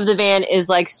scene of the van is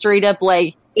like straight up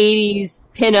like 80s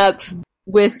pinup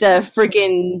with the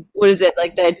freaking, what is it,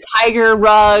 like the tiger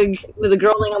rug, with the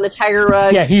girl laying on the tiger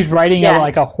rug. Yeah, he's riding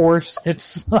like a horse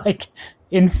that's like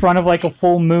in front of like a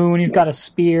full moon. He's got a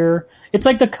spear. It's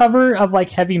like the cover of like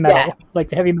heavy metal, like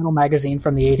the heavy metal magazine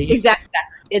from the 80s.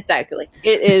 Exactly.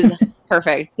 It is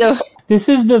perfect. So this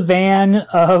is the van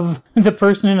of the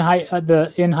person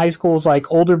in high school's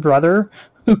like older brother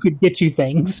who could get you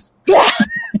things. Yeah.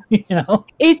 You know?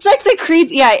 It's like the creep.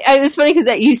 Yeah, it was funny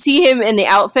because you see him in the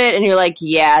outfit and you're like,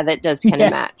 yeah, that does kind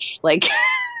of match. Like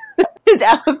his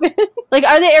outfit. Like,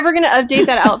 are they ever going to update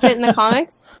that outfit in the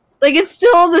comics? Like, it's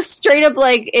still the straight up,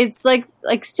 like, it's like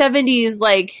 70s,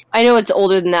 like, I know it's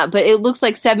older than that, but it looks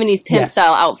like 70s pimp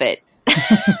style outfit.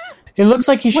 It looks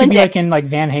like he should be like in like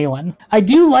Van Halen. I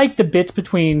do like the bits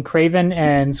between Craven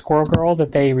and Squirrel Girl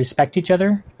that they respect each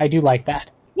other. I do like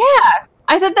that. Yeah.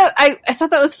 I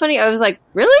thought that was funny. I was like,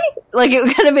 really? Like,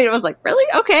 it kind of made it was like, really?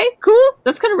 Okay, cool.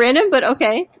 That's kind of random, but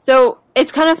okay. So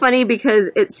it's kind of funny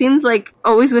because it seems like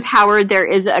always with Howard there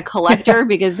is a collector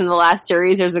because in the last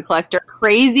series there's a collector.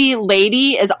 Crazy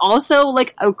Lady is also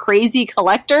like a crazy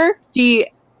collector.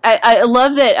 I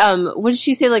love that, what did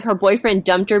she say, like her boyfriend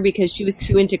dumped her because she was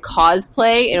too into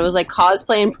cosplay, and it was like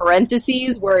cosplay in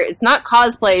parentheses where it's not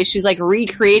cosplay, she's like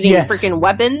recreating freaking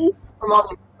weapons from all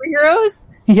the superheroes.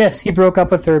 Yes, he broke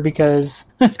up with her because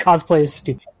cosplay is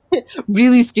stupid.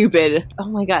 Really stupid. Oh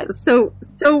my god, so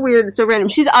weird, so random.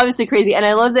 She's obviously crazy, and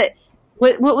I love that.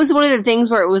 What was one of the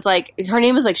things where it was like her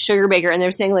name was like Sugar Baker, and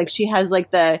they're saying like she has like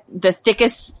the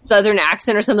thickest Southern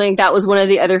accent or something. That was one of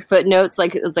the other footnotes,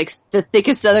 like the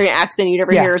thickest Southern accent you'd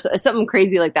ever hear, something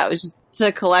crazy like that. It was just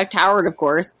to collect Howard, of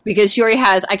course, because she already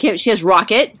has. She has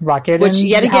Rocket, which and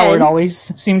yet again Howard always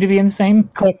seem to be in the same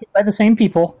collected by the same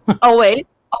people.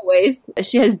 always.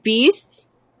 She has Beast.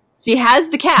 She has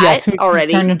the cat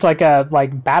already. Turned into like a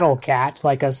battle cat,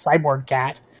 like a cyborg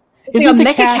cat. Isn't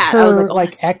the cat her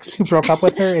ex who broke up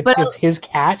with her? It's his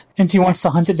cat, and she wants to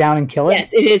hunt it down and kill it? Yes,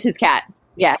 it is his cat.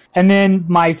 Yeah. And then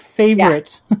my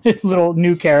favorite little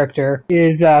new character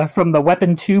is from the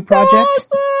Weapon 2 project.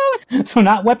 Awesome. So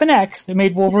not Weapon X. They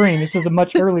made Wolverine. This is a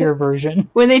much earlier version.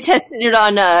 When they tested it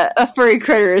on a furry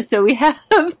critters. So we have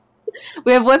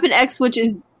Weapon X, which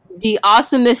is the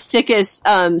awesomest, sickest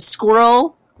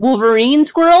squirrel. Wolverine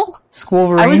squirrel?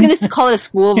 Squirrel. I was going to call it a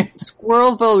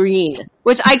squirrel Wolverine,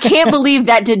 which I can't believe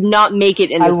that did not make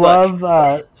it in this book. I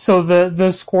love, so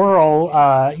the squirrel,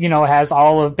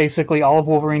 has basically all of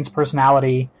Wolverine's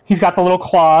personality. He's got the little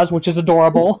claws, which is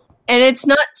adorable. And it's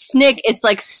not Snick, it's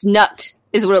like Snucked.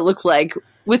 is what it looks like.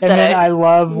 With And then I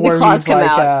love where claws he's come like,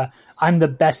 out. I'm the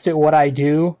best at what I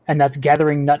do, and that's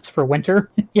gathering nuts for winter.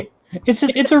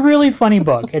 It's a really funny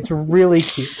book. It's really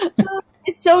cute.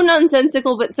 It's so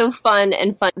nonsensical, but so fun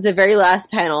and fun. The very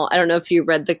last panel, I don't know if you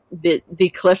read the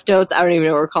cliff notes. I don't even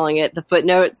know what we're calling it, the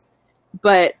footnotes.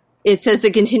 But it says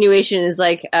the continuation is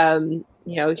like,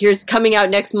 here's coming out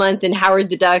next month in Howard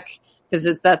the Duck,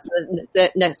 because that's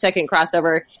the second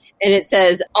crossover. And it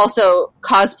says also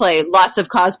cosplay, lots of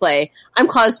cosplay. I'm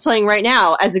cosplaying right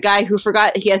now as a guy who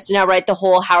forgot he has to now write the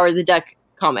whole Howard the Duck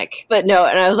comic. But no,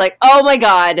 and I was like, oh my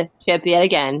god, Chip, yet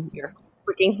again, you're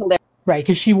freaking hilarious. Right,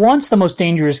 because she wants the most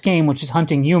dangerous game, which is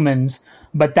hunting humans,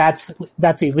 but that's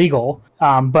illegal.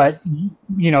 But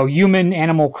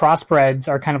human-animal crossbreds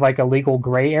are kind of like a legal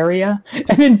gray area.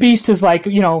 And then Beast is like,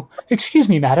 excuse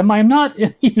me, madam, I am not,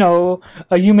 a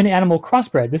human-animal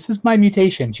crossbred. This is my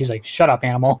mutation. She's like, shut up,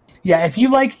 animal. Yeah, if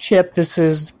you like Chip, this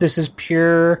is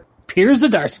pure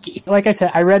Zdarsky. Like I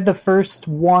said, I read the first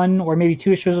one or maybe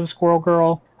 2 issues of Squirrel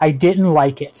Girl. I didn't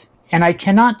like it. And I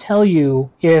cannot tell you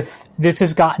if this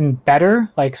has gotten better,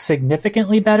 like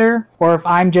significantly better, or if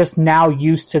I'm just now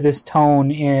used to this tone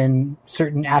in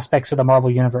certain aspects of the Marvel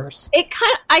Universe.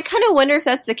 I kind of wonder if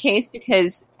that's the case,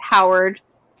 because Howard,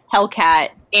 Hellcat,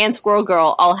 and Squirrel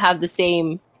Girl all have the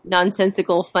same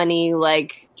nonsensical, funny,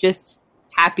 like just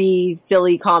happy,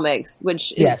 silly comics,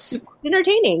 which is super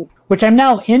entertaining. Which I'm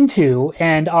now into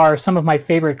and are some of my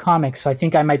favorite comics, so I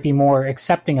think I might be more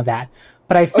accepting of that.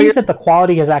 But I think that the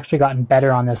quality has actually gotten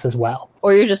better on this as well.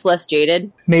 Or you're just less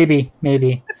jaded? Maybe.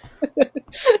 It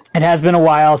has been a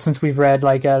while since we've read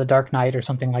like The Dark Knight or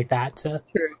something like that. Sure,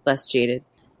 less jaded.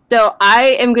 So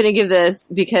I am going to give this,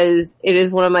 because it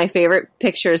is one of my favorite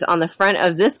pictures on the front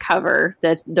of this cover,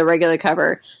 the regular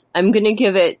cover. I'm going to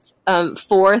give it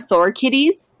 4 Thor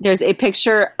kitties. There's a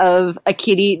picture of a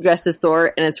kitty dressed as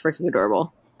Thor, and it's freaking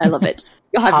adorable. I love it.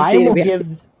 You'll have to see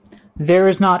it. There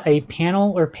is not a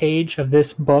panel or page of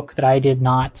this book that I did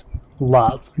not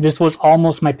love. This was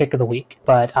almost my pick of the week,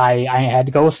 but I had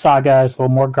to go with Saga. It's a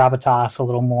little more gravitas, a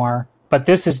little more. But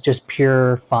this is just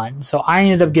pure fun. So I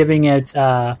ended up giving it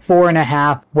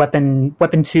 4.5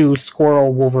 Weapon 2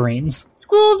 Squirrel Wolverines.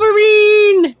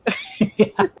 Squirrelverine!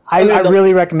 Yeah. I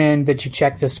really recommend that you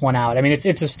check this one out. I mean, it's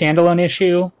a standalone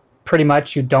issue. Pretty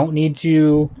much, you don't need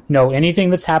to know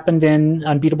anything that's happened in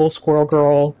Unbeatable Squirrel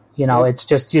Girl. It's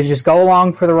just, you just go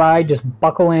along for the ride, just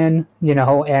buckle in,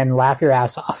 and laugh your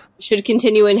ass off. Should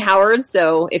continue in Howard,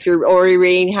 so if you're already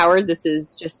reading Howard, this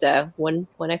is just one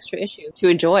extra issue to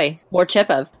enjoy. More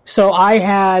Chip of. So I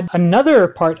had another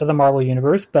part of the Marvel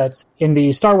Universe, but in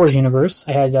the Star Wars universe,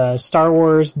 I had Star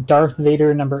Wars Darth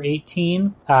Vader number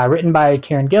 18, written by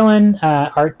Kieran Gillen,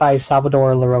 art by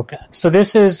Salvador Larroca. So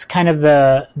this is kind of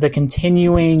the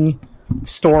continuing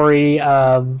story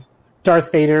of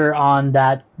Darth Vader on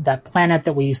that planet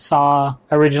that we saw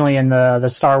originally in the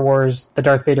Star Wars, the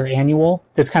Darth Vader Annual.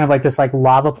 It's kind of like this like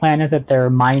lava planet that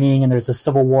they're mining, and there's a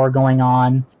civil war going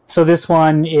on. So this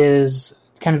one is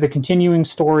kind of the continuing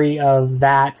story of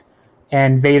that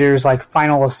and Vader's like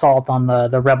final assault on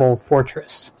the rebel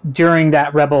fortress. During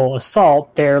that rebel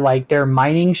assault, their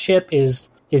mining ship is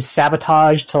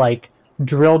sabotaged to like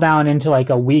drill down into like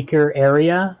a weaker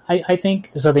area, I think.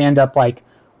 So they end up like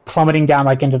plummeting down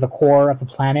like into the core of the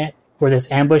planet where this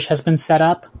ambush has been set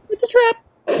up. It's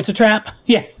a trap.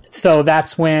 Yeah. So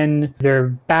that's when they're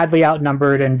badly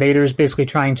outnumbered, and Vader's basically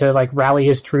trying to like rally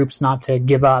his troops not to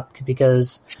give up,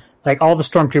 because like all the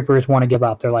stormtroopers want to give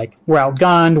up. They're like, we're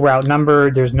outgunned, we're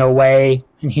outnumbered, there's no way.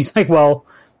 And he's like, well,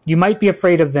 you might be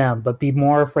afraid of them, but be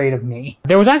more afraid of me.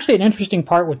 There was actually an interesting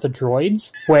part with the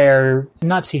droids where,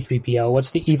 not C-3PO,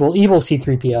 what's the evil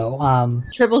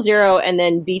C-3PO? 000 and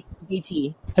then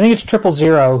BT. I think it's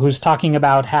 000 who's talking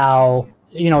about how,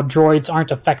 droids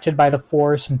aren't affected by the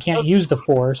Force and can't use the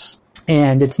Force.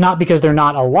 And it's not because they're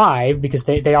not alive, because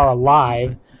they are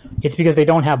alive. It's because they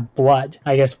don't have blood.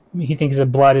 I guess he thinks that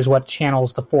blood is what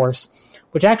channels the Force,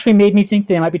 which actually made me think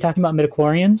they might be talking about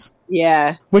midichlorians.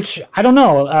 Yeah. Which, I don't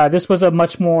know, this was a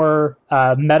much more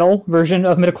metal version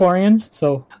of midichlorians,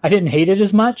 so I didn't hate it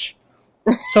as much.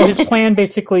 So his plan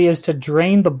basically is to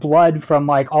drain the blood from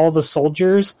like all the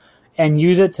soldiers and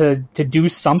use it to do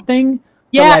something.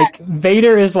 Yeah. But, like,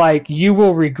 Vader is like, you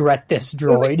will regret this,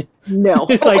 droid. No.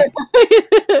 It's like,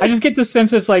 I just get the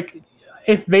sense it's like,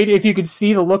 if you could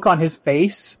see the look on his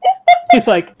face, It's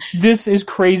like, this is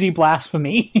crazy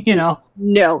blasphemy, you know?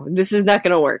 No, this is not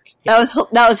going to work. That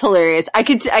was hilarious. I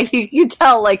could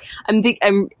tell, like,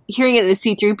 I'm hearing it in a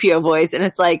C-3PO voice, and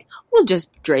it's like, we'll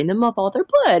just drain them of all their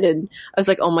blood. And I was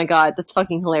like, oh my god, that's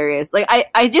fucking hilarious. Like,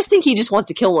 I just think he just wants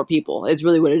to kill more people, is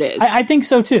really what it is. I think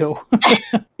so too.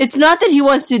 It's not that he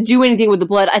wants to do anything with the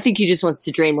blood. I think he just wants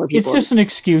to drain more people. It's just an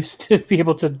excuse to be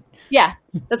able to... Yeah,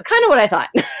 that's kind of what I thought.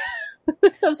 I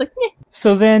was like, yeah.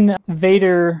 So then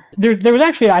Vader, there was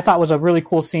actually, I thought, was a really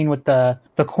cool scene with the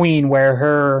Queen, where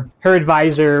her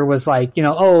advisor was like,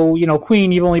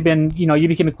 Queen, you've only been, you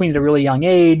became a queen at a really young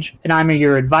age, and I'm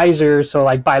your advisor, so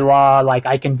like by law, like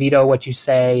I can veto what you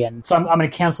say, and so I'm going to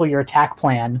cancel your attack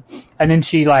plan. And then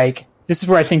she like, this is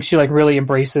where I think she like really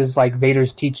embraces like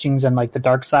Vader's teachings and like the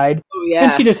dark side. Oh yeah.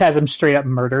 And she just has him straight up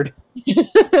murdered.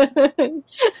 And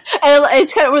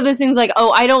it's kind of one of those things like,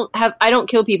 oh, I don't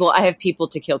kill people. I have people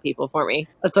to kill people for me.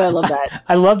 That's why I love that.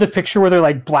 I love the picture where they're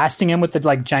like blasting him with the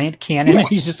like giant cannon, and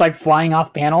he's just like flying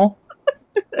off panel.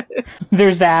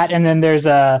 There's that, and then there's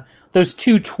those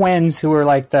two twins who are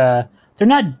like they're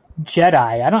not Jedi.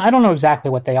 I don't know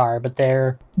exactly what they are, but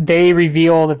they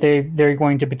reveal that they're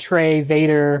going to betray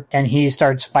Vader, and he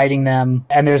starts fighting them.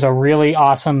 And there's a really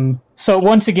awesome. So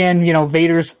once again,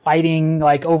 Vader's fighting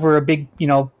like over a big,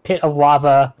 pit of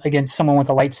lava against someone with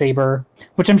a lightsaber,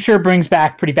 which I'm sure brings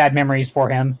back pretty bad memories for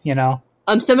him.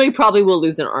 Somebody probably will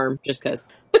lose an arm just because.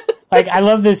 Like, I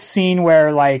love this scene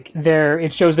where, like,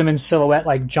 it shows them in silhouette,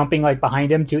 like, jumping, like,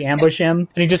 behind him to ambush him.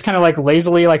 And he just kind of, like,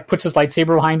 lazily, like, puts his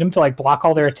lightsaber behind him to, like, block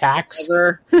all their attacks.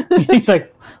 He's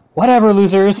like, whatever,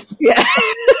 losers. Yeah.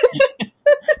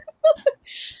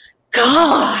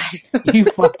 God! You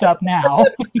fucked up now.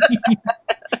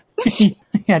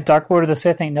 Yeah, Dark Lord of the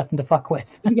Sith ain't nothing to fuck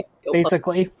with,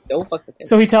 basically. Don't fuck with him.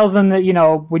 So he tells them that,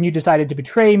 when you decided to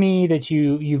betray me, that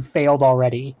you've failed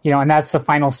already. And that's the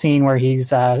final scene where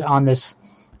he's on this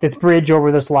bridge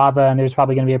over this lava, and there's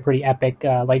probably going to be a pretty epic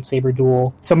lightsaber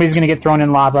duel. Somebody's going to get thrown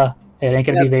in lava. It ain't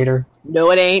going to be Vader.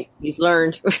 No, it ain't. He's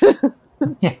learned.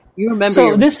 Yeah. You remember.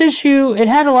 So this issue, it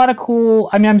had a lot of cool...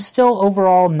 I mean, I'm still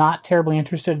overall not terribly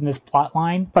interested in this plot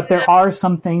line, but there are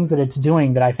some things that it's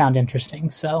doing that I found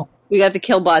interesting, so... We got the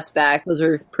Killbots back. Those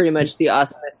are pretty much the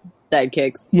awesomest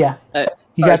sidekicks. Yeah.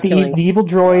 You got the evil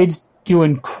droids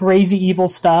doing crazy evil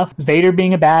stuff. Vader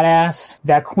being a badass.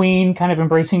 That Queen kind of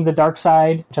embracing the dark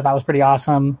side, which I thought was pretty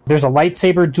awesome. There's a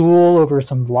lightsaber duel over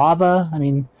some lava. I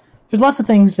mean, there's lots of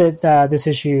things that this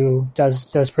issue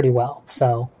does pretty well.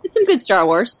 So it's some good Star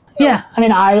Wars. Yeah. I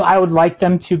mean, I would like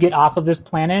them to get off of this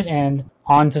planet and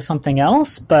on to something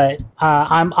else, but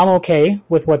I'm okay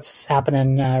with what's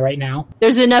happening right now.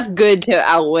 There's enough good to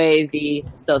outweigh the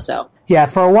so-so. Yeah,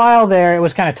 for a while there, it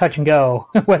was kind of touch and go.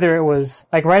 Whether it was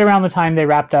like right around the time they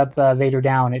wrapped up Vader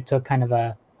Down, it took kind of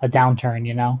a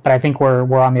downturn, But I think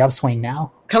we're on the upswing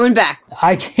now. Coming back.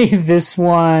 I gave this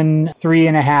one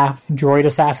 3.5 droid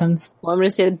assassins. Well, I'm going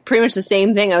to say pretty much the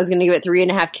same thing. I was going to give it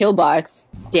 3.5 killbots.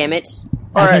 Damn it.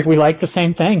 I think we like the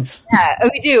same things. Yeah,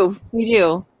 we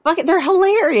do. Fuck it, they're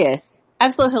hilarious.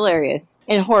 Absolutely hilarious.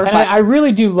 And horrifying. And I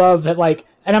really do love that, like,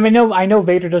 and I know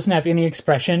Vader doesn't have any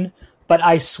expression, but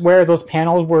I swear those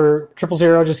panels where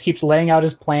 000 just keeps laying out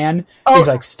his plan. Oh. He's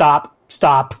like, stop.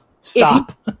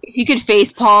 If he could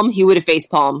facepalm, he would have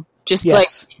facepalm. Just like,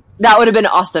 that would have been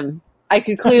awesome. You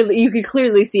could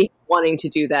clearly see him wanting to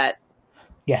do that.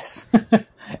 Yes.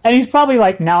 And he's probably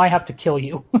like, now I have to kill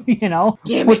you. Damn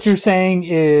what it. You're saying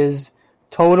is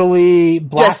totally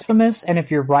blasphemous, and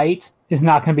if you're right, is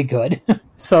not going to be good.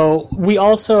 So we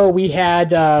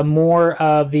had more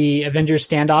of the Avengers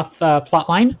standoff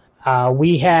plotline.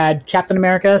 We had Captain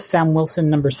America, Sam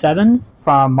Wilson, #7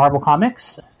 from Marvel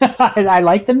Comics. I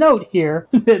like the note here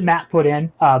that Matt put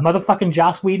in. Motherfucking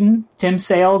Joss Whedon, Tim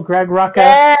Sale, Greg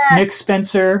Rucka, Nick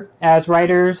Spencer as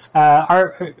writers,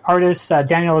 artists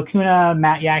Daniel Acuna,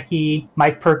 Matt Yackee,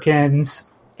 Mike Perkins,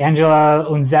 Angela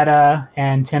Unzetta,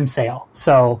 and Tim Sale.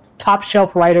 So, top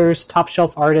shelf writers, top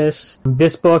shelf artists.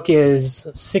 This book is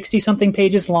 60-something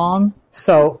pages long,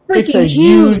 so it's a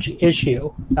huge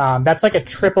issue. That's like a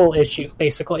triple issue,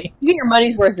 basically. You get your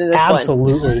money's worth in this one.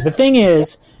 Absolutely. The thing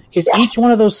is each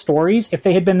one of those stories, if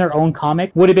they had been their own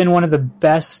comic, would have been one of the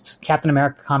best Captain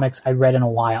America comics I'd read in a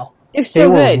while. They're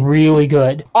so good. They were really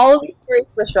good. All of these stories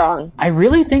were strong. I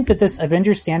really think that this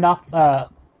Avengers standoff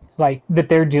that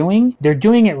they're doing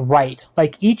it right.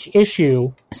 Like, each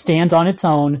issue stands on its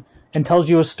own and tells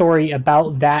you a story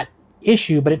about that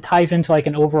issue, but it ties into like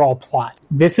an overall plot.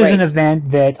 This is an event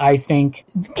that I think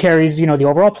carries, the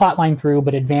overall plot line through,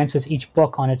 but advances each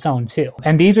book on its own too.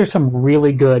 And these are some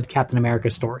really good Captain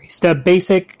America stories. The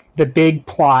big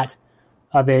plot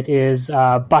of it is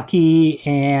Bucky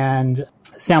and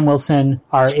Sam Wilson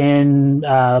are in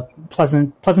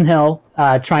Pleasant Hill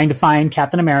trying to find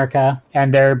Captain America,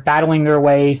 and they're battling their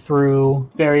way through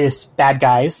various bad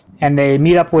guys, and they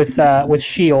meet up with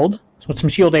S.H.I.E.L.D., with some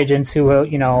S.H.I.E.L.D. agents who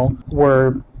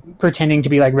were pretending to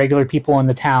be like regular people in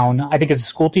the town. I think it's a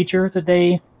school teacher that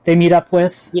they meet up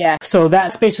with. Yeah. So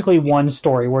that's basically one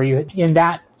story where in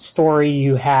that story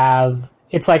you have,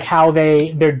 it's like how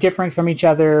they're different from each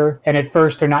other, and at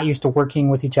first they're not used to working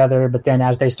with each other, but then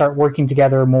as they start working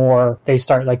together more, they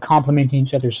start like complementing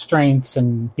each other's strengths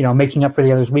and, making up for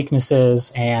the other's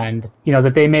weaknesses, and,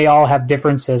 that they may all have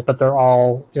differences, but they're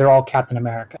all Captain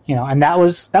America, and that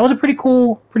was a pretty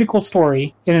cool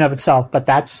story in and of itself, but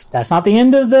that's not the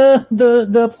end of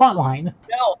the plot line.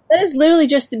 No, that is literally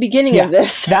just the beginning of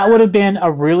this. That would have been a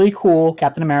really cool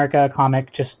Captain America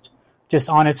comic just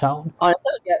on its own.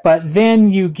 Yeah. But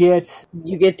then you get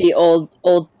the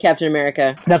old Captain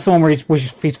America. That's the one where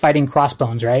he's fighting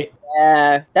Crossbones, right?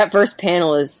 Yeah, that first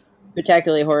panel is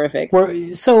spectacularly horrific.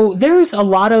 So there's a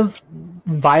lot of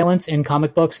violence in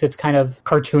comic books that's kind of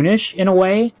cartoonish in a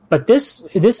way, but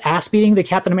this ass beating that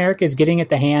Captain America is getting at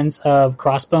the hands of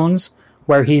Crossbones,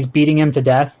 where he's beating him to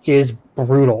death, is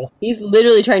brutal. He's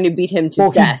literally trying to beat him to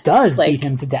death. He does beat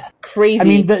him to death. Crazy. I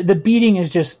mean, the beating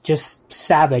is just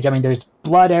savage. I mean, there's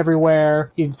blood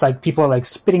everywhere. It's like people are like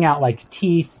spitting out like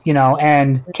teeth,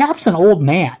 and Cap's an old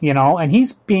man, and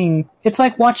it's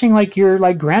like watching like your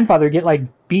like grandfather get like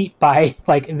beat by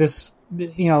like this,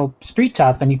 street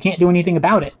tough, and you can't do anything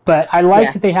about it. But I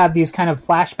like that they have these kind of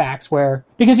flashbacks where,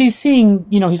 because he's seeing,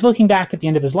 he's looking back at the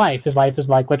end of his life. His life is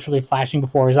like literally flashing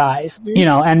before his eyes,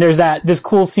 and there's this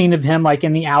cool scene of him like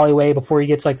in the alleyway before he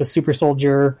gets like the super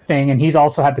soldier thing, and he's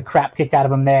also had the crap kicked out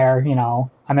of him there,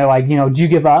 and they're like, do you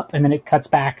give up? And then it cuts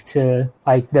back to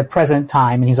like the present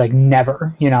time, and he's like,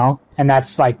 never, and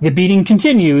that's like the beating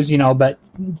continues, but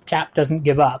Cap doesn't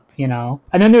give up, and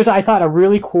then there's, I thought, a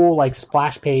really cool like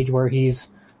splash page where he's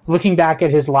looking back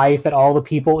at his life, at all the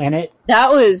people in it.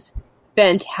 That was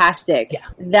fantastic. Yeah.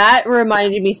 That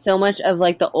reminded me so much of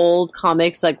like the old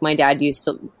comics like my dad used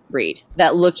to read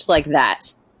that looked like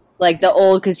that. Like the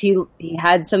old, because he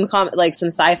had some some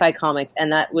sci-fi comics,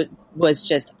 and that was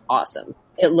just awesome.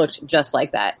 It looked just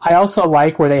like that. I also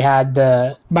like where they had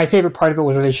my favorite part of it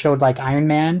was where they showed like Iron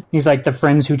Man. He's like, the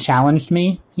friends who challenged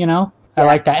me, I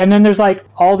like that. And then there's like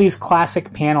all these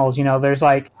classic panels, there's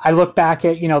like, I look back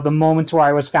at, the moments where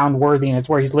I was found worthy, and it's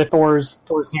where he's lift Thor's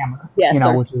hammer,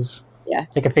 which is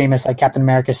like a famous like Captain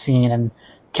America scene, and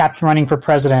Captain running for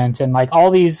president, and like all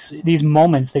these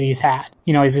moments that he's had,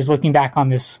 as he's looking back on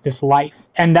this life.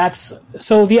 And that's,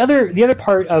 so the other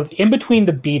part of in between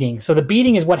the beating. So the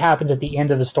beating is what happens at the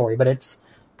end of the story, but it's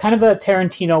kind of a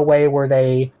Tarantino way where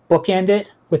they bookend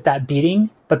it with that beating.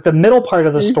 But the middle part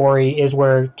of the story is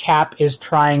where Cap is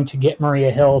trying to get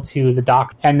Maria Hill to the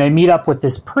doctor, and they meet up with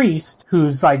this priest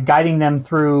who's like guiding them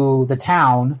through the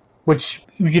town, which,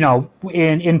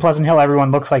 in Pleasant Hill,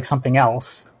 everyone looks like something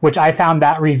else, which I found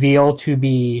that reveal to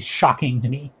be shocking to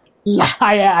me. Yeah.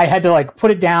 I had to like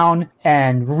put it down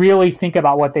and really think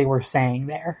about what they were saying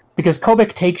there, because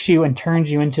Kobik takes you and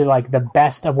turns you into like the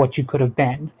best of what you could have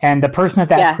been. And the person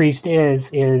that priest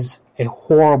is a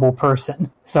horrible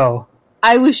person. So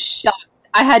I was shocked.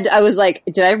 I was like,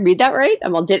 did I read that right?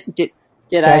 I'm all, did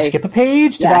I skip a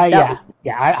page?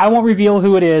 I won't reveal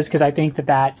who it is, because I think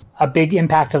that a big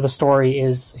impact of the story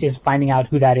is finding out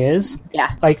who that is.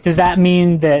 Yeah. Like, does that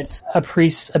mean that a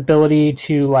priest's ability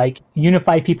to like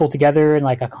unify people together in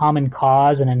like a common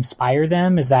cause and inspire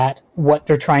them, is that what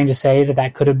they're trying to say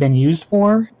that could have been used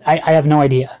for? I have no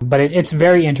idea, but it's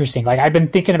very interesting. Like, I've been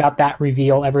thinking about that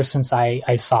reveal ever since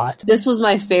I saw it. This was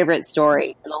my favorite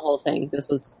story in the whole thing. This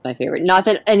was my favorite. Not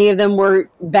that any of them were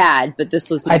bad, but this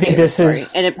was my favorite. I think this story.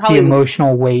 Is and it probably the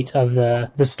emotional weight of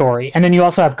the story. And then you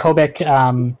also have Kobik,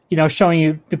 showing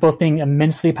you both being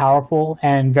immensely powerful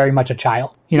and very much a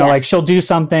child. Like she'll do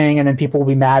something and then people will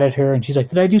be mad at her, and she's like,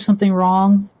 did I do something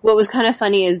wrong? What was kind of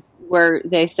funny is where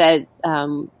they said,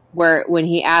 where when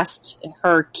he asked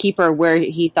her keeper where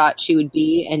he thought she would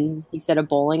be, and he said a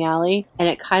bowling alley, and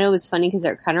it kind of was funny because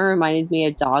it kind of reminded me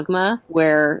of Dogma,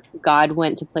 where God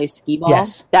went to play skee ball.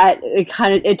 Yes. That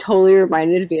it totally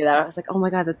reminded me of that. I was like, oh my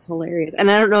god, that's hilarious. And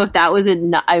I don't know if that was I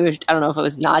don't know if it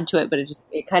was a nod to it, but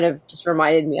it kind of just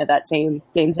reminded me of that same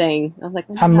thing. I was like,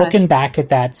 I'm looking back at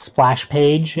that splash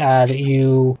page that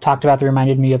you talked about that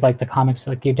reminded me of like the comics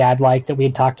like your dad liked that we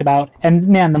had talked about, and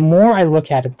man, the more I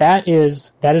look at it, that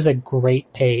is a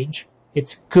great page.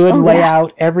 It's good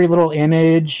layout. Yeah. Every little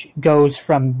image goes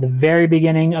from the very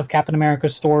beginning of Captain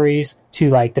America's stories to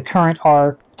like the current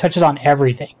arc, touches on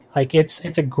everything. Like it's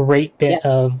a great bit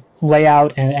of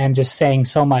layout and just saying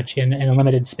so much in a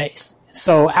limited space.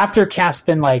 So after Cap's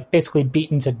been like basically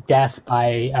beaten to death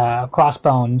by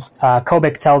Crossbones,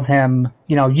 Kobik tells him,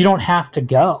 you know, you don't have to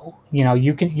go. You know,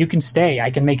 you can stay.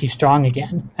 I can make you strong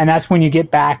again. And that's when you get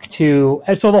back to.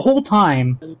 So the whole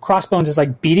time, Crossbones is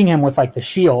like beating him with like the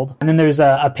shield. And then there's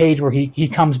a page where he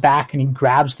comes back and he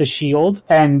grabs the shield,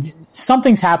 and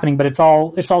something's happening, but it's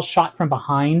all shot from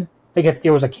behind. Like if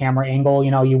there was a camera angle,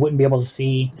 you know, you wouldn't be able to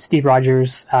see Steve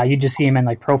Rogers. You'd just see him in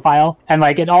like profile, and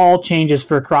like it all changes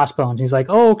for Crossbones. He's like,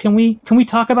 "Oh, can we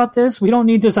talk about this? We don't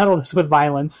need to settle this with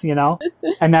violence," you know.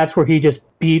 And that's where he just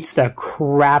beats the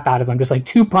crap out of him. Just like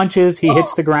 2 punches, he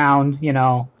hits the ground. You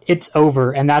know, it's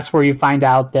over, and that's where you find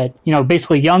out that, you know,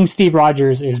 basically young Steve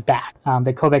Rogers is back.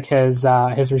 That Kobik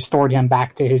has restored him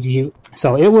back to his youth.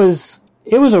 So it was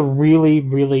a really,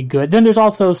 really good. Then there's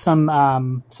also some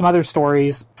other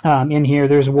stories in here.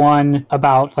 There's one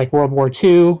about like World War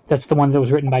II. That's the one that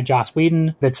was written by Joss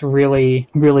Whedon. That's really,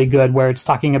 really good, where it's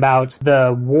talking about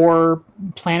the war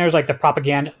planners, like the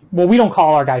propaganda. Well, we don't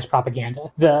call our guys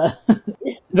propaganda.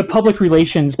 The public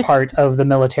relations part of the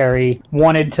military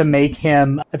wanted to make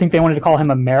him, I think they wanted to call him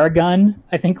Amerigun,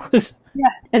 I think was. Yeah,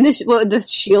 and the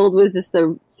shield was just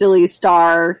the silly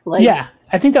star. Like, yeah.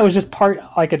 I think that was just part,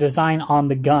 like a design on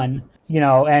the gun, you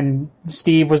know, and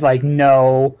Steve was like,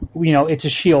 no, you know, it's a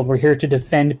shield. We're here to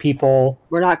defend people.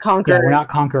 We're not conquerors. Yeah, we're not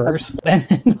conquerors. And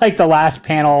then, like the last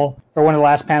panel, or one of the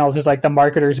last panels, is like the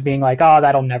marketers being like, oh,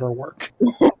 that'll never work.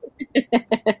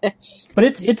 But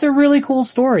it's a really cool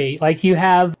story. Like you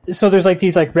have, so there's like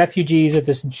these like refugees at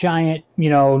this giant, you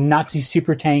know, Nazi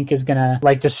super tank is going to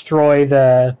like destroy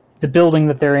the building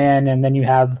that they're in. And then you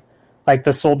have like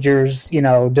the soldiers, you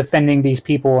know, defending these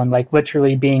people and like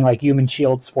literally being like human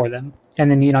shields for them. And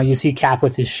then, you know, you see Cap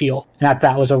with his shield. And I thought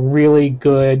that was a really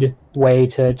good way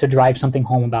to drive something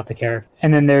home about the character.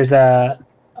 And then there's a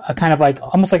kind of like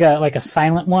almost like a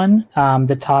silent one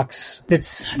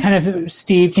that's kind of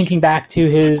Steve thinking back to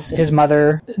his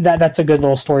mother. That's a good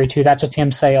little story too. That's a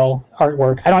Tim Sale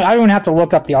artwork. I don't have to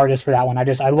look up the artist for that one.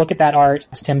 I look at that art.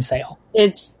 It's Tim Sale.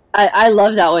 I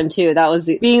love that one too. That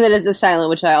was being that it's a silent,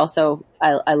 which I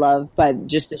love, but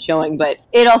just the showing. But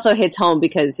it also hits home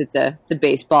because it's the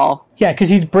baseball. Yeah, because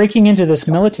he's breaking into this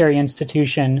military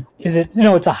institution.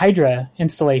 It's a Hydra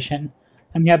installation,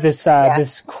 and you have this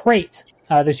this crate,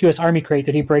 this U.S. Army crate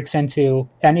that he breaks into,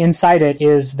 and inside it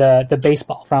is the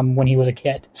baseball from when he was a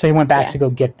kid. So he went back to go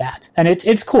get that, and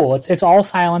it's cool. It's all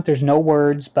silent. There's no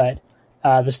words, but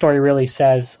the story really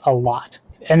says a lot.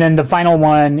 And then the final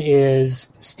one is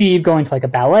Steve going to like a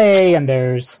ballet, and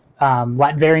there's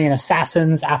Latvian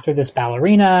assassins after this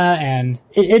ballerina, and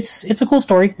it's a cool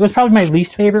story. It was probably my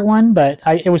least favorite one, but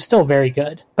it was still very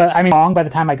good. But I mean, by the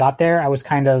time I got there, I was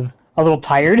kind of a little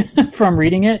tired from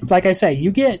reading it. Like I say, you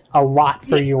get a lot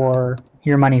for your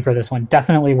money for this one.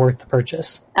 Definitely worth the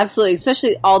purchase. Absolutely,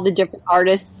 especially all the different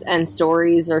artists and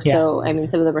stories are so, I mean,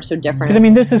 some of them are so different. Because, I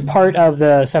mean, this is part of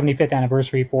the 75th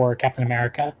anniversary for Captain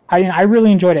America. I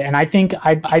really enjoyed it, and I think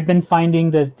I've been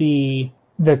finding that the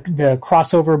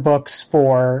crossover books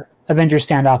for Avengers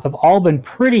Standoff have all been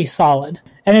pretty solid.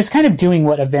 And it's kind of doing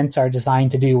what events are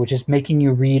designed to do, which is making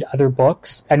you read other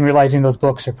books and realizing those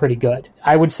books are pretty good.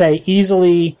 I would say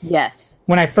easily... Yes.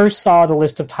 When I first saw the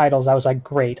list of titles, I was like,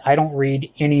 great, I don't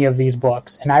read any of these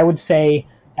books. And I would say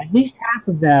at least half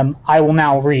of them I will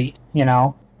now read, you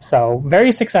know? So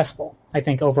very successful, I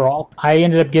think, overall. I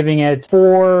ended up giving it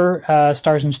 4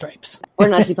 stars and stripes. Or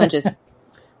Nazi punches.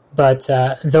 But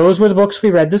those were the books we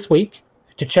read this week.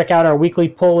 To check out our weekly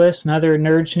pull list and other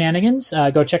nerd shenanigans,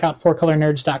 go check out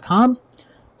 4colornerds.com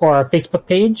or our Facebook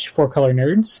page, 4Color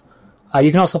Nerds.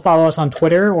 You can also follow us on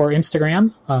Twitter or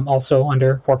Instagram, also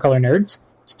under 4Color Nerds.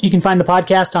 You can find the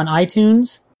podcast on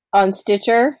iTunes, on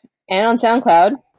Stitcher, and on SoundCloud.